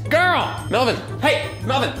his girl. Melvin, hey,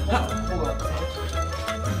 Melvin. Hold on.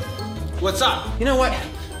 What's up? You know what?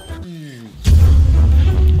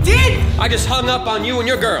 I just hung up on you and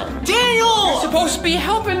your girl. Daniel! You're supposed to be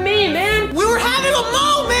helping me, man. We were having a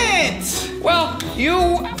moment! Well,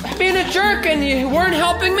 you being a jerk and you weren't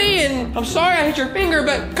helping me and I'm sorry I hit your finger,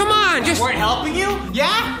 but come on, just... Weren't helping you?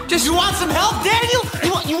 Yeah? You want some help, Daniel?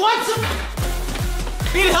 You want some...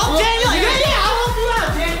 Need help, Daniel? Yeah, I'll help you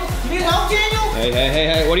out, Daniel. You need help, Daniel?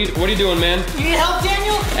 Hey, what are you doing, man? You need help,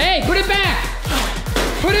 Daniel? Hey, put it back!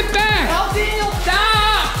 Put it back! Help, Daniel?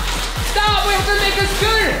 Stop! Stop! We have to make this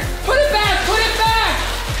good! Put it back! Put it back!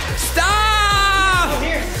 Stop!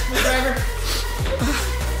 Here, screwdriver.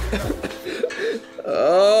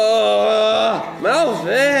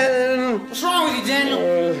 Melvin! What's wrong with you, Daniel?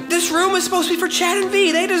 This room is supposed to be for Chad and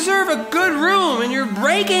V. They deserve a good room, and you're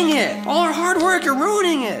breaking it. All our hard work, you're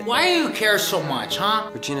ruining it. Why do you care so much, huh?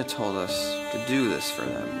 Regina told us to do this for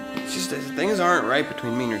them. It's just that things aren't right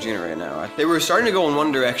between me and Regina right now. They were starting to go in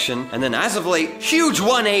one direction, and then as of late, huge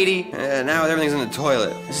 180, and now everything's in the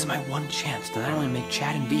toilet. This is my one chance to not only make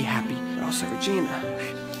Chad and V happy, but also Regina.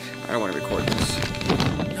 I don't want to record this.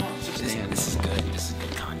 No, this is good. This is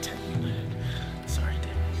good content. Sorry,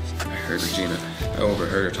 Daniel. overheard Regina. I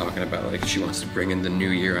overheard her talking about like she wants to bring in the new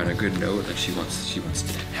year on a good note. Like she wants to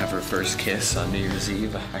have her first kiss on New Year's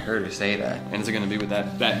Eve. I heard her say that. And is it gonna be with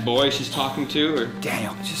that boy she's talking to, or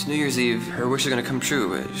Daniel? It's just New Year's Eve. Her wish is gonna come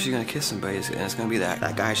true. She's gonna kiss somebody, and it's gonna be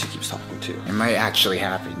that guy she keeps talking to. It might actually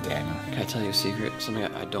happen, Daniel. Can I tell you a secret? Something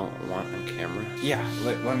I don't want on camera. Yeah,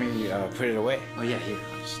 let me put it away. Oh yeah, here.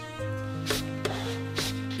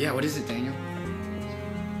 Yeah, what is it, Daniel?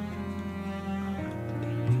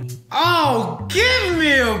 Oh, give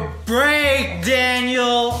me a break,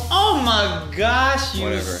 Daniel! Oh my gosh,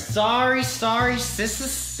 you sorry sister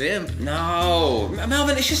simp. No,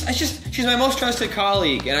 Melvin, it's just she's my most trusted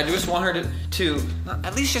colleague, and I just want her to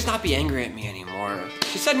at least just not be angry at me anymore.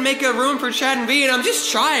 She said make a room for Chad and V, and I'm just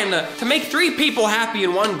trying to make 3 people happy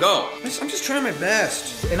in one go. I'm just trying my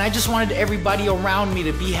best. And I just wanted everybody around me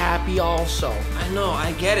to be happy also. I know,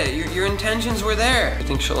 I get it. Your intentions were there. You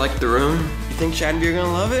think she'll like the room? You think Chad and V are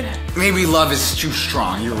gonna love it? Maybe love is too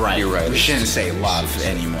strong, you're right. You're right. We shouldn't say love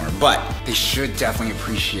anymore, but they should definitely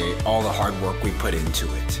appreciate all the hard work we put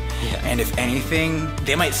into it. Yeah. And if anything,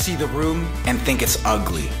 they might see the room and think it's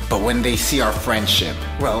ugly. But when they see our friendship,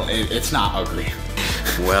 well, it's not ugly.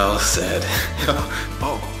 Well said.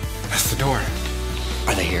 Oh, that's the door.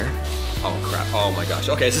 Are they here? Oh crap, oh my gosh.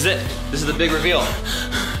 Okay, this is it. This is the big reveal.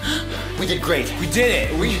 We did great. We did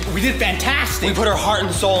it. We did fantastic. We put our heart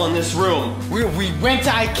and soul in this room. We went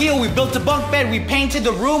to IKEA, we built a bunk bed, we painted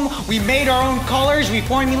the room, we made our own colors, we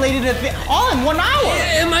formulated all in 1 hour.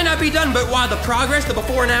 It might not be done, but wow, the progress, the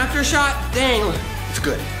before and after shot, dang. It's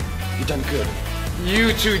good. You've done good.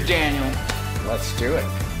 You too, Daniel. Let's do it.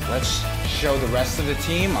 Let's show the rest of the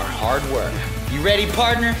team our hard work. You ready,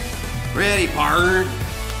 partner? Ready, partner.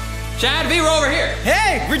 Chad, V, we're over here.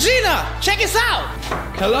 Hey, Regina, check us out.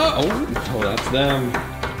 Hello. Oh, that's them.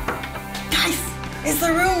 Guys, is the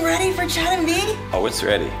room ready for Chad and V? Oh, it's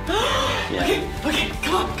ready. Okay,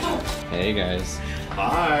 come on. Hey guys.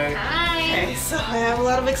 Hi. Okay, so I have a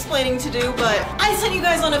lot of explaining to do, but I sent you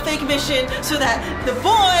guys on a fake mission so that the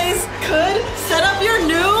boys could set up your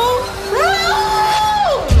new room!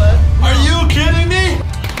 Are you kidding me?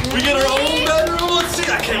 We get our own bedroom? Let's see.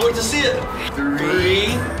 I can't wait to see it.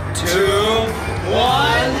 3, 2,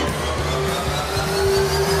 1.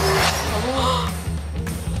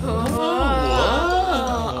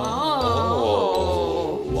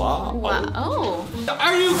 Wow.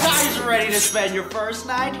 Are you guys ready to spend your first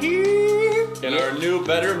night here? In our new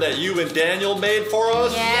bedroom that you and Daniel made for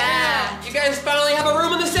us? Yeah. You guys finally have a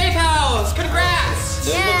room in the safe house. Congrats.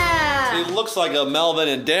 Yeah. It looks like a Melvin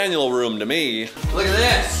and Daniel room to me. Look at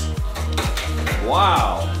this.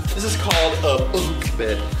 Wow. This is called a bunk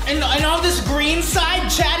bed. And on this green side,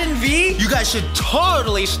 Chad and V, you guys should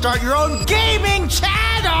totally start your own gaming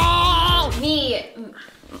channel! Me,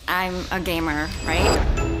 I'm a gamer, right?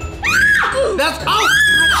 That's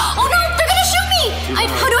Oh no, they're gonna shoot me!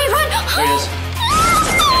 How do I run? There it is.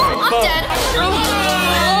 I'm dead.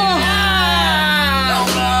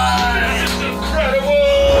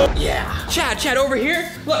 Incredible! Yeah. Chad, over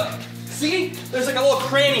here. Look, see? There's like a little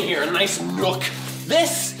cranny here, a nice nook.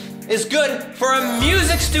 This is good for a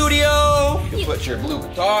music studio. You can put your blue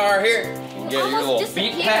guitar here. You can get your little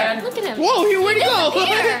beat pad. Look at him. Whoa, where'd he go?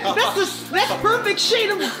 Disappeared. That's perfect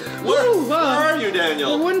shade of Where are you,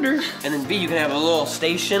 Daniel? I wonder. And then B, you can have a little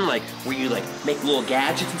station like where you like make little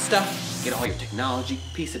gadgets and stuff. Get all your technology,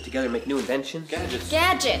 piece it together, make new inventions.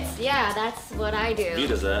 Gadgets, yeah, that's what I do. He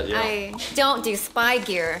does that, yeah. I don't do spy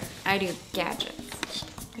gear, I do gadgets.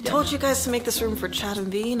 I told you guys to make this room for Chad and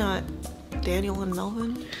V, not Daniel and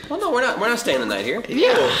Melvin. Well, no, we're not staying the night here.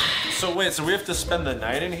 Yeah. So wait, so we have to spend the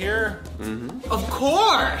night in here? Of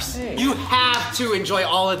course. Hey. You have to enjoy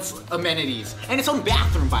all its amenities. And its own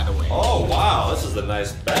bathroom, by the way. Oh, wow. This is a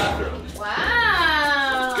nice bathroom.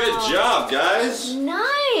 Wow. Good job, guys.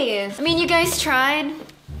 Nice. I mean, you guys tried.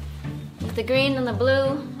 With the green and the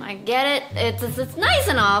blue, I get it. It's nice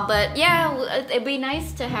and all, but yeah, it'd be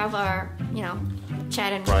nice to have our,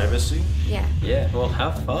 chat and privacy. Yeah. Yeah. Well,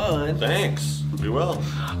 have fun. Thanks. We will.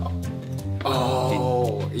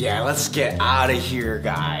 Oh, yeah. Let's get out of here,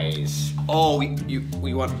 guys. Oh,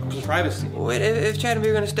 we want some privacy. Wait, if Chad and V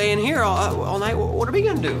are gonna stay in here all night, what are we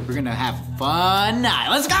gonna do? We're gonna have fun night.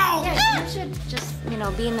 Let's go. Yeah, you should just be in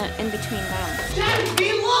between them. Chad and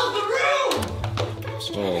V love the room.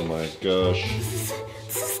 Oh my gosh. This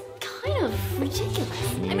is kind of ridiculous.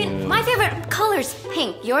 I mean, my favorite color's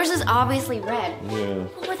pink. Yours is obviously red. Yeah.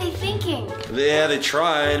 What were they thinking? Yeah, they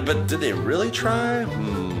tried, but did they really try?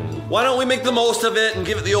 Why don't we make the most of it and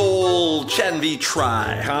give it the old Chad and V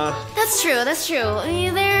try, huh? That's true.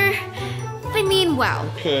 They mean well.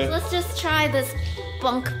 Okay. So let's just try this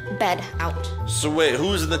bunk bed out. So wait,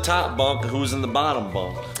 who's in the top bunk and who's in the bottom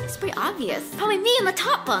bunk? It's pretty obvious. Probably me in the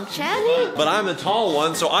top bunk, Chad. But I'm the tall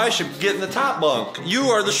one, so I should get in the top bunk. You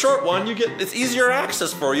are the short one. It's easier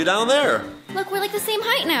access for you down there. Look, we're like the same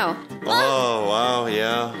height now. Oh, wow,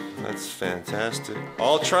 yeah. That's fantastic.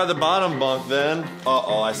 I'll try the bottom bunk then.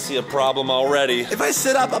 Uh-oh, I see a problem already. If I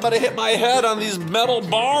sit up, I'm gonna hit my head on these metal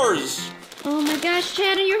bars. Oh my gosh,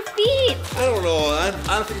 Chad, and your feet. I don't know.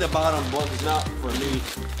 I don't think the bottom bunk is not for me.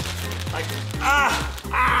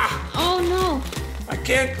 Oh no. I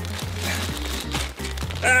can't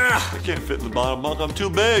fit in the bottom bunk. I'm too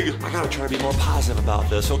big. I gotta try to be more positive about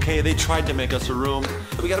this, okay? They tried to make us a room,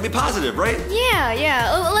 but we gotta be positive, right?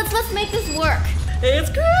 Yeah. Oh, let's make this work. It's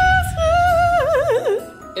Christmas.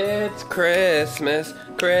 It's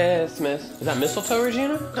Christmas. Is that mistletoe,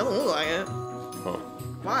 Regina? Doesn't look like it. Oh.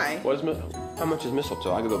 Why? How much is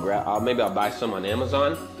mistletoe? I could go grab. Maybe I'll buy some on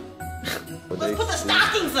Amazon. Let's put the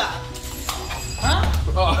stockings up.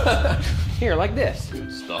 Oh. Here, like this.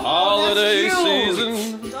 It's the holiday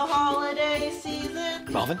season. The holiday season.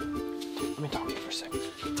 Melvin, let me talk to you for a second.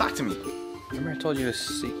 Talk to me. Remember I told you a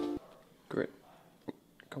secret a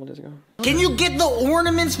couple days ago? Can you get the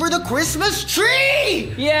ornaments for the Christmas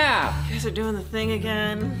tree? Yeah. You guys are doing the thing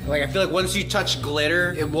again. Like, I feel like once you touch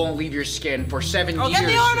glitter, it won't leave your skin for 7 years. Oh, get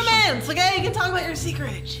the ornaments, okay? You can talk about your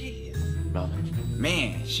secret. Jeez. Melvin.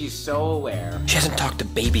 Man, she's so aware. She hasn't talked to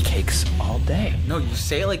baby cakes all day. No, you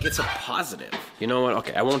say it like it's a positive. You know what?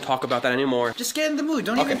 Okay, I won't talk about that anymore. Just get in the mood.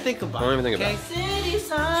 Don't even think about it. Don't even think about it. City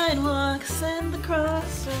sidewalks and the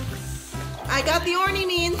crosswalks. I got the orny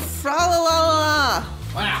means. Fra la la la.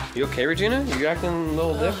 Wow. You okay, Regina? You're acting a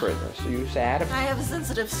little different. Are you sad? I have a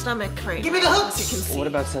sensitive stomach right Give me the hooks. as you can see. What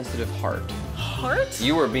about sensitive heart? Heart?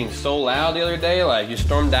 You were being so loud the other day, like you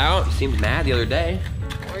stormed out. You seemed mad the other day.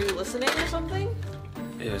 Were you listening or something?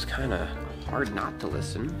 It was kind of hard not to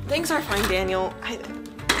listen. Things are fine, Daniel.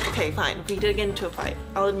 Okay, fine. We did get into a fight.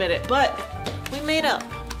 I'll admit it. But we made up.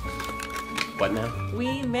 What now?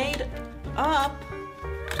 We made up.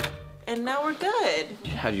 And now we're good.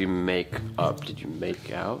 How'd you make up? Did you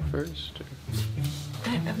make out first?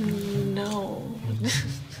 No.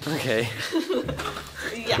 Okay.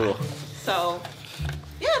 Yeah. Cool. So,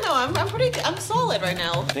 yeah, no, I'm solid right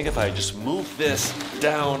now. I think if I just move this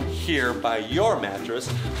down here by your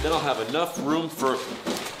mattress, then I'll have enough room for...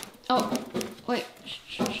 Oh, wait.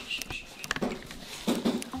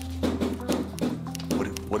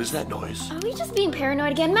 What is that noise? Are we just being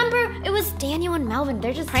paranoid again? Remember, it was Daniel and Melvin.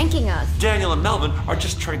 They're just pranking us. Daniel and Melvin are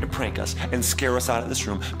just trying to prank us and scare us out of this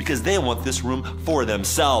room because they want this room for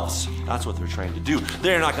themselves. That's what they're trying to do.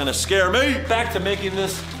 They're not gonna scare me. Back to making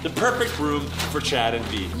this the perfect room for Chad and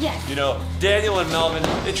V. Yes. You know, Daniel and Melvin,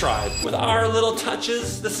 they tried. With our little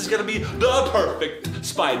touches, this is gonna be the perfect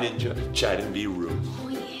Spy Ninja Chad and V room. Oh,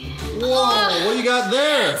 yeah. Whoa, what do you got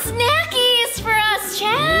there? Snackies for us,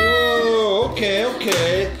 Chad. Whoa,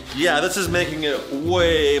 okay. Yeah, this is making it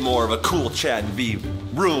way more of a cool Chad and V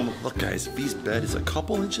room. Look, guys, V's bed is a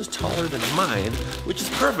couple inches taller than mine, which is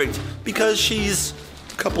perfect because she's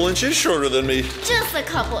a couple inches shorter than me. Just a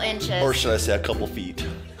couple inches. Or should I say a couple feet?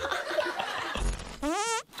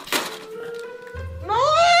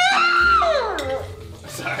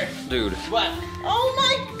 Sorry. Dude. What? Oh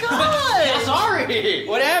my god! Yeah, sorry.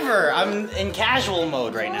 Whatever. I'm in casual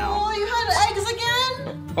mode right now. Oh, you had eggs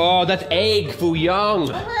again? Oh, that's egg foo young.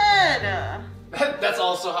 Red. That's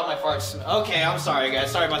also how my farts smell. Okay, I'm sorry,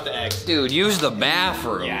 guys. Sorry about the eggs. Dude, use the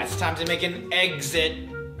bathroom. Yeah, it's time to make an exit.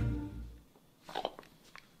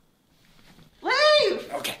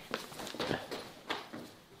 Leave! Okay.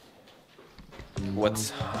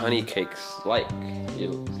 What's honey cakes like?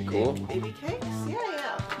 Is it cool? Baby cakes?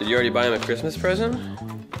 Yeah. Did you already buy him a Christmas present?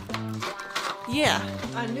 Yeah.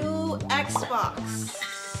 A new Xbox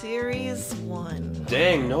Series 1.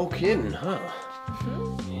 Dang, no kidding, huh?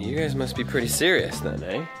 You guys must be pretty serious then,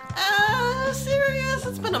 eh? Serious?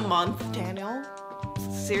 It's been a month, Daniel.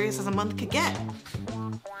 Serious as a month could get.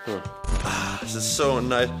 This is so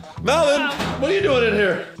nice. Melvin, what are you doing in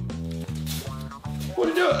here? What are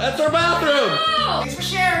you doing? That's our bathroom! Thanks for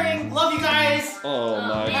sharing. Love you guys. Oh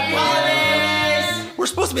my Happy god. holidays. We're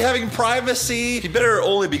supposed to be having privacy. You better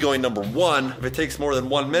only be going number 1 if it takes more than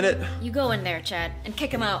 1 minute. You go in there, Chad, and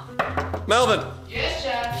kick him out. Melvin, Yes,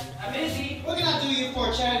 Chad. I'm busy. What can I do you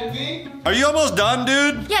for, Chad and V? are you almost done,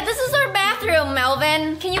 dude? Yeah, this is our bathroom,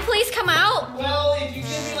 Melvin. Can you please come out? Well, if you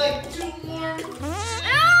give me like 2 more.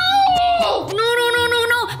 Ow! No.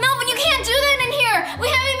 Melvin, you can't do that in here. We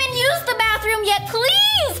haven't even used the bathroom yet.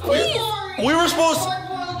 Please. We were supposed to...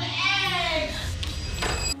 Eggs.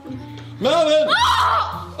 Melvin!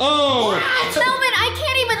 Oh! Oh! Melvin, I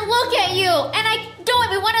can't even look at you, and I don't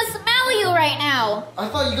now. I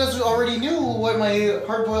thought you guys already knew what my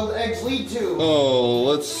hard-boiled eggs lead to. Oh,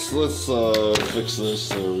 let's fix this.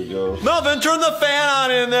 There we go. Melvin, turn the fan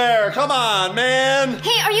on in there. Come on, man.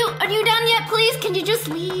 Hey, are you done yet? Please, can you just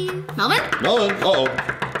leave? Melvin? Melvin. Uh-oh.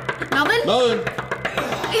 Melvin? Melvin.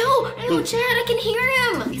 Ew, Chad, I can hear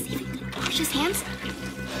him. Is he wash his hands?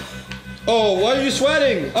 Oh, why are you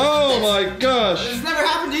sweating? Oh my gosh. This never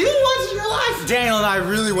happened to you once in your life. Daniel and I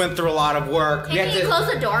really went through a lot of work. Hey, can you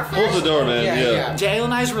close the door first? Close the door, man. Yeah. Daniel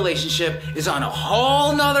and I's relationship is on a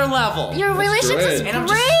whole nother level. Your relationship is And I'm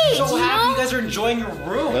great. just so happy you guys are enjoying your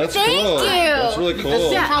room. That's Thank cool. you. That's really cool. The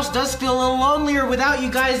safe house does feel a little lonelier without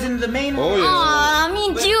you guys in the main room. Oh, yeah. Aw, I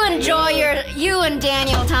mean, you enjoy you and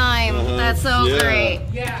Daniel time. That's so great.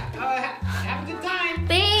 Yeah, have a good time.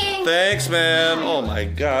 Thanks. Thanks, man. Oh my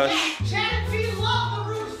gosh. Chad and Fee love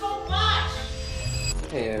the room so much.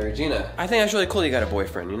 Hey, Regina. I think that's really cool you got a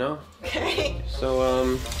boyfriend, you know? Okay. So,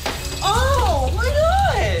 Oh my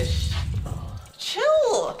gosh.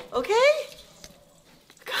 Chill, okay?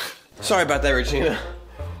 sorry about that, Regina.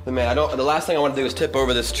 But man, the last thing I want to do is tip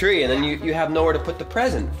over this tree, and then you have nowhere to put the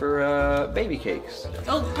present for baby cakes.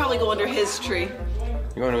 I'll probably go under his tree.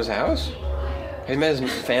 You going to his house? Have you met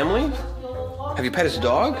his family? Have you pet his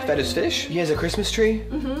dog? Fed his fish? He has a Christmas tree?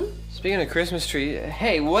 Mm-hmm. Speaking of Christmas tree,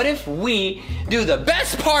 hey, what if we do the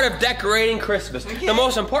best part of decorating Christmas? Okay. The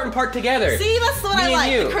most important part together. See, that's what Me I and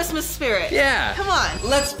like, you. the Christmas spirit. Yeah. Come on.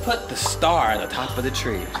 Let's put the star on the top of the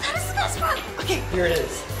tree. Oh, that is the best part. Okay, here it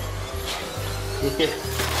is.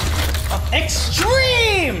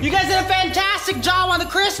 Extreme! You guys did a fantastic job on the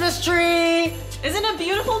Christmas tree! Isn't it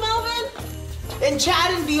beautiful, Melvin? And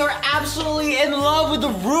Chad and Bea are absolutely in love with the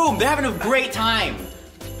room. They're having a great time.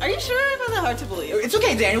 Are you sure? I find that hard to believe. It's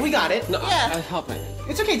okay, Daniel, we got it. No, Yeah. I'm helping.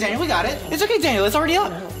 It's okay, Daniel, we got it. It's okay, Daniel, it's already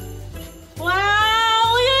up.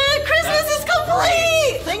 Wow, look at it. Christmas is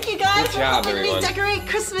complete! Thank you guys Good job, for helping everyone. me decorate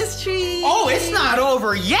Christmas trees. Oh, it's not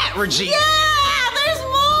over yet, Regina. Yeah, there's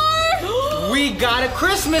more! We got a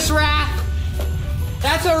Christmas wrap.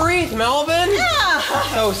 That's a wreath, Melvin. Yeah!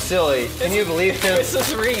 So silly. Can you believe him?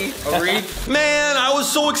 Christmas wreath. A wreath? Man, I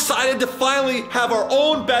was so excited to finally have our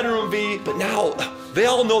own bedroom, V. But now they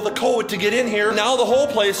all know the code to get in here. Now the whole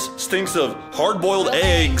place stinks of hard-boiled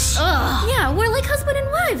eggs. Ugh. Yeah, we're like husband and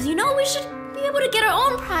wives, you know? We should be able to get our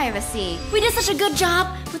own privacy. We did such a good job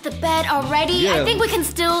with the bed already. Yeah. I think we can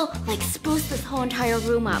still, like, spruce this whole entire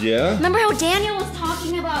room up. Yeah? Remember how Daniel was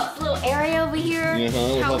talking about the little area over here? With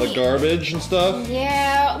How all the he- garbage and stuff.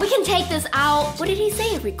 Yeah, we can take this out. What did he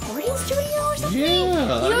say? A recording studio or something?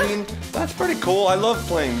 Yeah, You- I mean, that's pretty cool. I love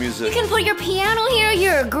playing music. You can put your piano here.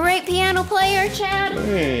 You're a great piano player, Chad.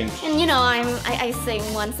 Thanks. And you know, I sing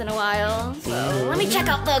once in a while. So let me check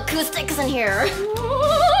out the acoustics in here.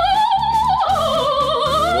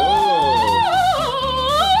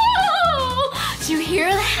 Do you hear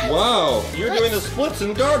that? Wow, you're doing the splits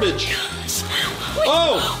and garbage.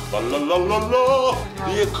 Oh! La la la la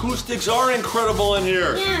la! The acoustics are incredible in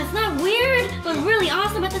here. Yeah, it's not weird, but really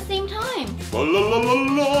awesome at the same time. La la la la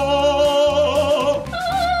la!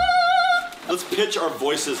 Let's pitch our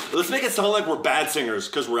voices. Let's make it sound like we're bad singers,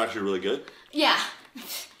 because we're actually really good. Yeah,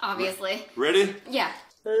 obviously. Ready? Yeah.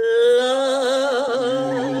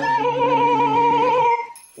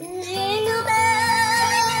 Jingle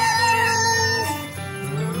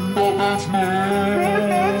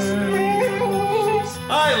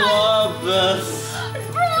I love this.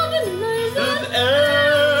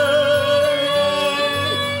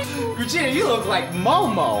 Regina, you look like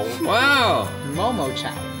Momo. Wow. Momo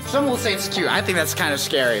Chad. Some will say it's cute. I think that's kind of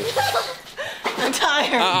scary. I'm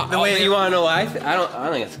tired. The way you want to know why? I don't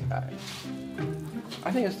think it's.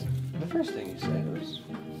 I think it's the first thing you said was.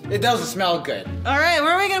 It doesn't smell good. All right,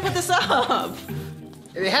 where are we gonna put this up?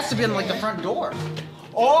 It has to be on like the front door.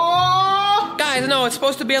 Oh! Guys, no, it's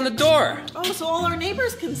supposed to be on the door. Oh, so all our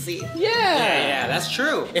neighbors can see. Yeah, that's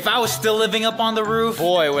true. If I was still living up on the roof,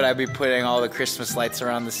 boy, would I be putting all the Christmas lights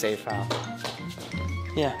around the safe house.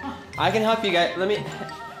 Yeah, I can help you guys. Let me.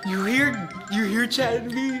 You hear Chad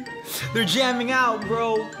and me? They're jamming out,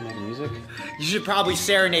 bro. Making music. You should probably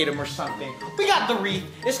serenade them or something. We got the wreath.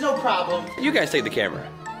 It's no problem. You guys take the camera.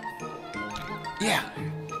 Yeah.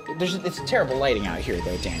 It's terrible lighting out here,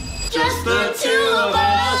 though, Daniel. Just the two of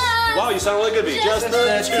us. Wow, you sound really good, B. Just the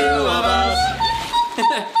two of us.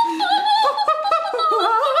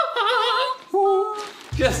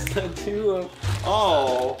 Just the two of.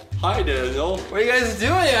 Oh, hi, Daniel. What are you guys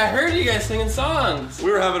doing? I heard you guys singing songs.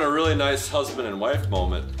 We were having a really nice husband and wife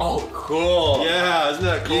moment. Oh, cool. Yeah, isn't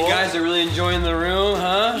that cool? You guys are really enjoying the room,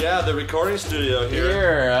 huh? Yeah, the recording studio here.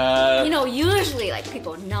 Here, You know, usually like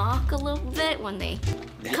people knock a little bit when they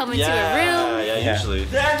come into a room. Yeah, usually.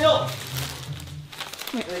 Daniel!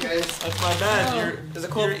 Hey guys, that's my bed.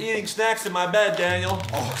 You're eating snacks in my bed, Daniel.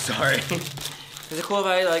 Oh, sorry. Is it cool if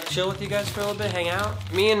I like chill with you guys for a little bit, hang out?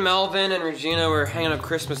 Me and Melvin and Regina were hanging up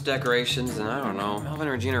Christmas decorations, and I don't know, Melvin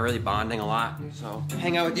and Regina are really bonding a lot, so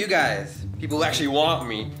hang out with you guys. People who actually want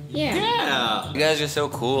me. Yeah. You guys are so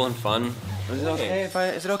cool and fun. Is it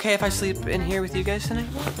okay if I sleep in here with you guys tonight?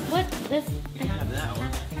 What? This?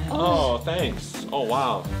 Oh, thanks. Oh,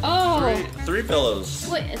 wow. Oh. Three pillows.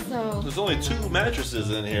 Wait, so... There's only 2 mattresses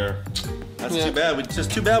in here. That's too bad. It's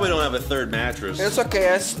just too bad we don't have a 3rd mattress. It's okay.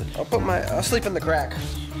 I'll sleep in the crack.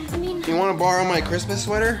 I mean... You want to borrow my Christmas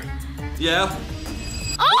sweater? Yeah.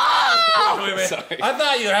 Oh! Wait. Sorry. I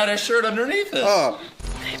thought you had a shirt underneath it. Oh.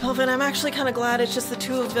 Hey, Melvin, I'm actually kind of glad it's just the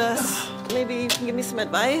 2 of us. Maybe you can give me some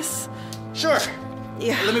advice? Sure.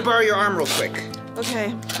 Yeah. Let me borrow your arm real quick. Okay.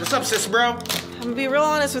 What's up, sis, bro? I'm gonna be real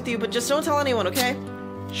honest with you, but just don't tell anyone, okay?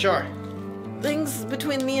 Sure. Things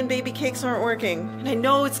between me and Baby Cakes aren't working, and I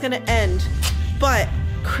know it's gonna end, but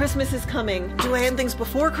Christmas is coming. Do I end things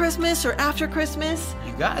before Christmas or after Christmas?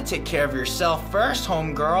 You gotta take care of yourself first,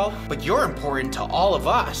 homegirl. But you're important to all of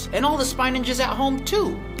us, and all the spy ninjas at home,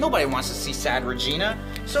 too. Nobody wants to see sad Regina,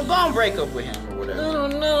 so go and break up with him or whatever. I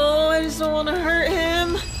don't know, I just don't want to hurt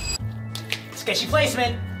him. Sketchy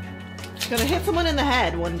placement. Gonna hit someone in the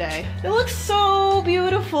head one day. It looks so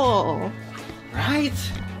beautiful. Right?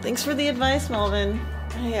 Thanks for the advice, Melvin.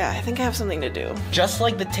 Yeah, I think I have something to do. Just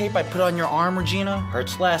like the tape I put on your arm, Regina,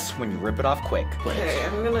 hurts less when you rip it off quick. Okay,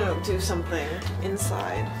 I'm gonna do something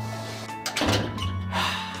inside.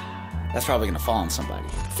 That's probably gonna fall on somebody.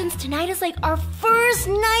 Since tonight is like our first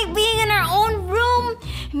night being in our own room,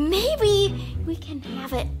 maybe we can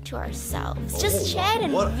have it to ourselves. Just Chad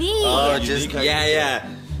and V. Oh, yeah.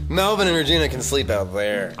 Melvin and Regina can sleep out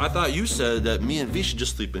there. I thought you said that me and V should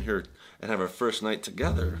just sleep in here and have our first night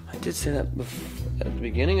together. I did say that at the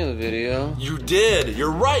beginning of the video. You did.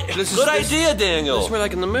 You're right. Good idea, Daniel. We're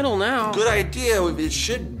like in the middle now. Good idea. It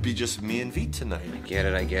should be just me and V tonight. I get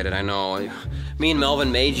it. I know. Me and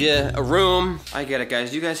Melvin made you a room. I get it,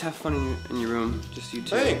 guys. You guys have fun in your room. Just you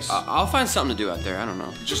two. Thanks. I'll find something to do out there. I don't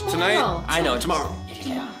know. Just tonight? I know. Tomorrow.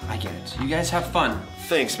 Yeah, I get it. You guys have fun.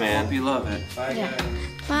 Thanks, man. Hope you love it. Bye, guys.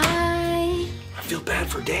 Bye. I feel bad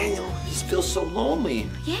for Daniel. He just feels so lonely.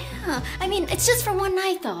 Yeah, I mean, it's just for one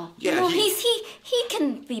night, though. Yeah, you know, he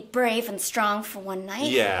can be brave and strong for one night.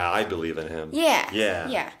 Yeah, I believe in him.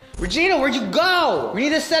 Yeah. Regina, where'd you go? We need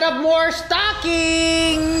to set up more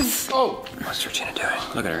stockings. Oh, what's Regina doing?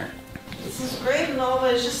 Look at her. This is great and all,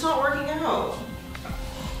 but it's just not working out.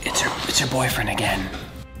 It's her boyfriend again.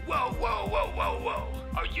 Whoa.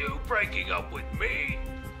 Are you breaking up with me?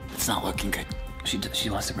 It's not looking good. She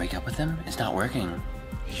wants to break up with him? It's not working.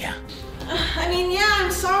 Yeah. I mean, yeah,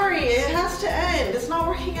 I'm sorry. It has to end. It's not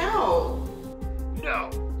working out. No,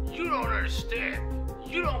 you don't understand.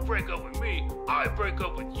 You don't break up with me, I break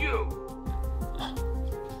up with you.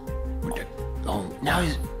 Oh, now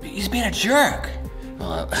he's being a jerk.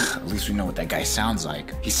 Well, at least we know what that guy sounds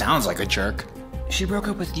like. He sounds like a jerk. She broke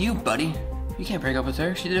up with you, buddy. You can't break up with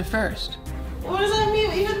her. She did it first. What does that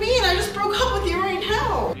even mean? I just broke up with you right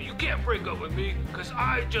now. You can't break up with me, because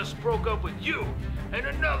I just broke up with you. And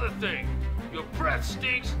another thing, your breath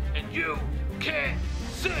stinks and you can't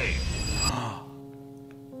sing.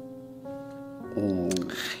 Ooh.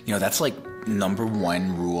 You know, that's like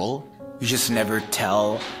 #1 rule. You just never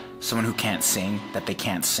tell someone who can't sing that they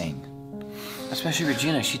can't sing. Especially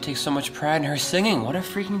Regina. She takes so much pride in her singing. What a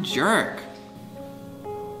freaking jerk.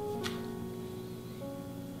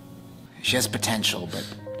 She has potential, but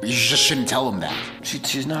you just shouldn't tell them that.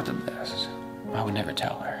 She's not the best. I would never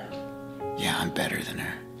tell her. Yeah, I'm better than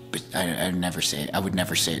her. But I would never say it. I would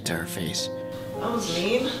never say it to her face. That was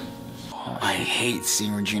mean. Oh, I hate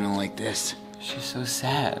seeing Regina like this. She's so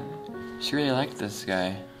sad. She really liked this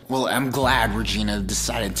guy. Well, I'm glad Regina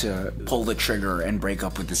decided to pull the trigger and break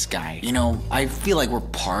up with this guy. You know, I feel like we're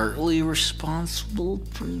partly responsible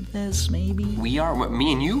for this, maybe. We are? What,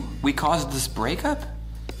 me and you? We caused this breakup?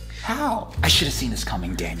 How? I should have seen this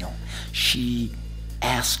coming, Daniel. She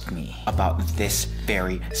asked me about this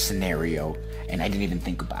very scenario, and I didn't even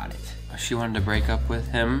think about it. She wanted to break up with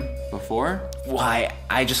him before? Why,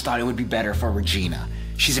 I just thought it would be better for Regina.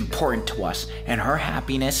 She's important to us, and her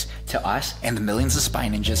happiness to us and the millions of spy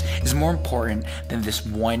ninjas is more important than this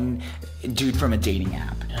one dude from a dating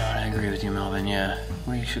app. You know, I agree with you, Melvin, yeah.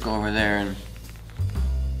 We should go over there and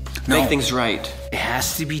make things right. It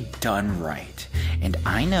has to be done right. And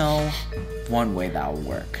I know one way that'll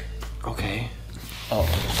work. Okay. Oh.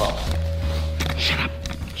 Shut up.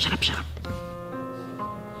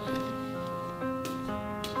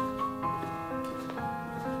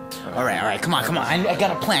 All right, come on. I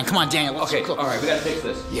got a plan. Come on, Daniel. Okay, all right, we gotta fix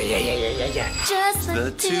this. Yeah. Just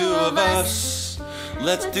The two of us.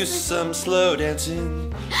 Let's do some slow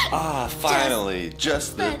dancing. Ah, finally,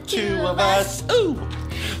 just the two of us. Ooh,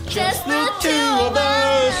 Just the two of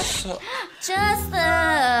us. Just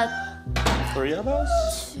the three of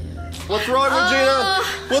us. What's wrong, Regina?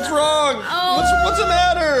 What's wrong? What's the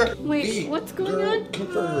matter? Wait, what's going on? Good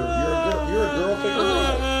for her. You're a girl. Figure it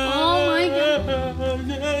out. Oh my god.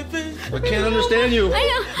 I can't understand you. I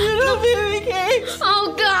know. Little baby cakes.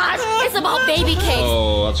 Oh god. It's about baby cakes.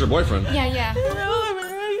 Oh, that's her boyfriend. Yeah.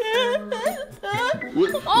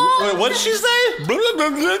 Wait, what did she say?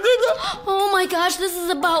 Oh my gosh, this is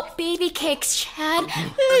about baby cakes, Chad.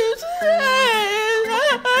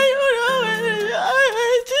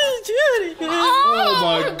 Oh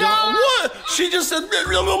my god. What? She just said. Oh,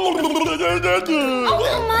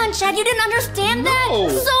 come on, Chad. You didn't understand that? No.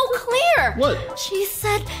 So clear. What? She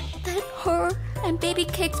said that her and baby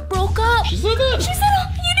cakes broke up. She said that? She said, oh,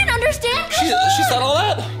 you didn't understand? She said all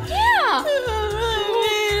that? Yeah.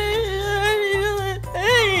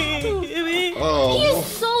 Oh. He is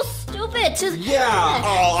so stupid. Yeah.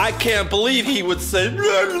 Oh, I can't believe he would say. Chad,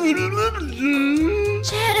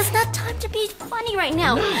 it's not time to be funny right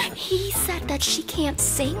now. He said that she can't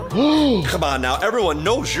sing. Come on now. Everyone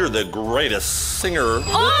knows you're the greatest singer.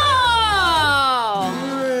 Oh!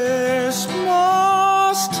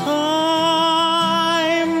 Christmas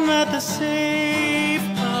time at the safe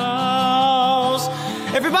house.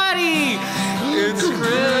 Everybody, it's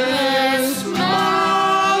Christmas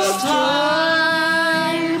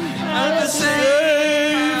time at the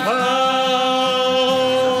safe house.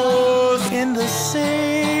 In the safe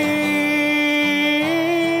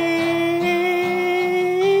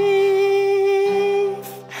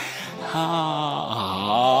house.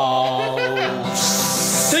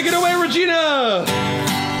 Take it away, Regina.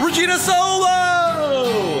 Regina Solo.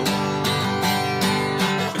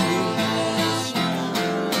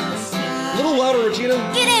 A little louder, Regina.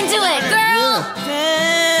 Get into it, girl.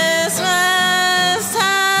 Christmas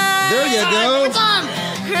time. There you go.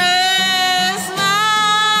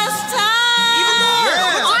 Christmas time. Even more.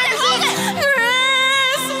 Yeah.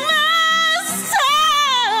 Christmas time.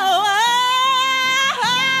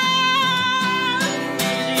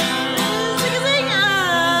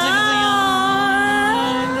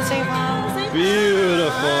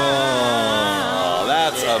 Beautiful.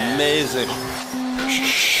 That's amazing.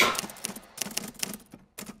 Shh.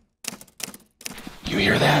 You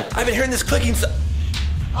hear that? I've been hearing this clicking.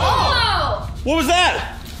 Oh! What was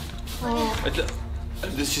that?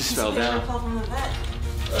 This just fell down.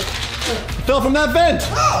 Fell from that vent.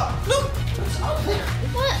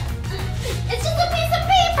 What? It's just a piece of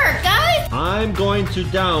paper, guys. I'm going to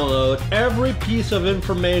download every piece of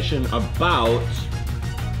information about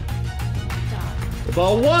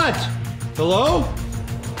what? Hello?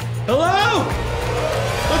 Hello?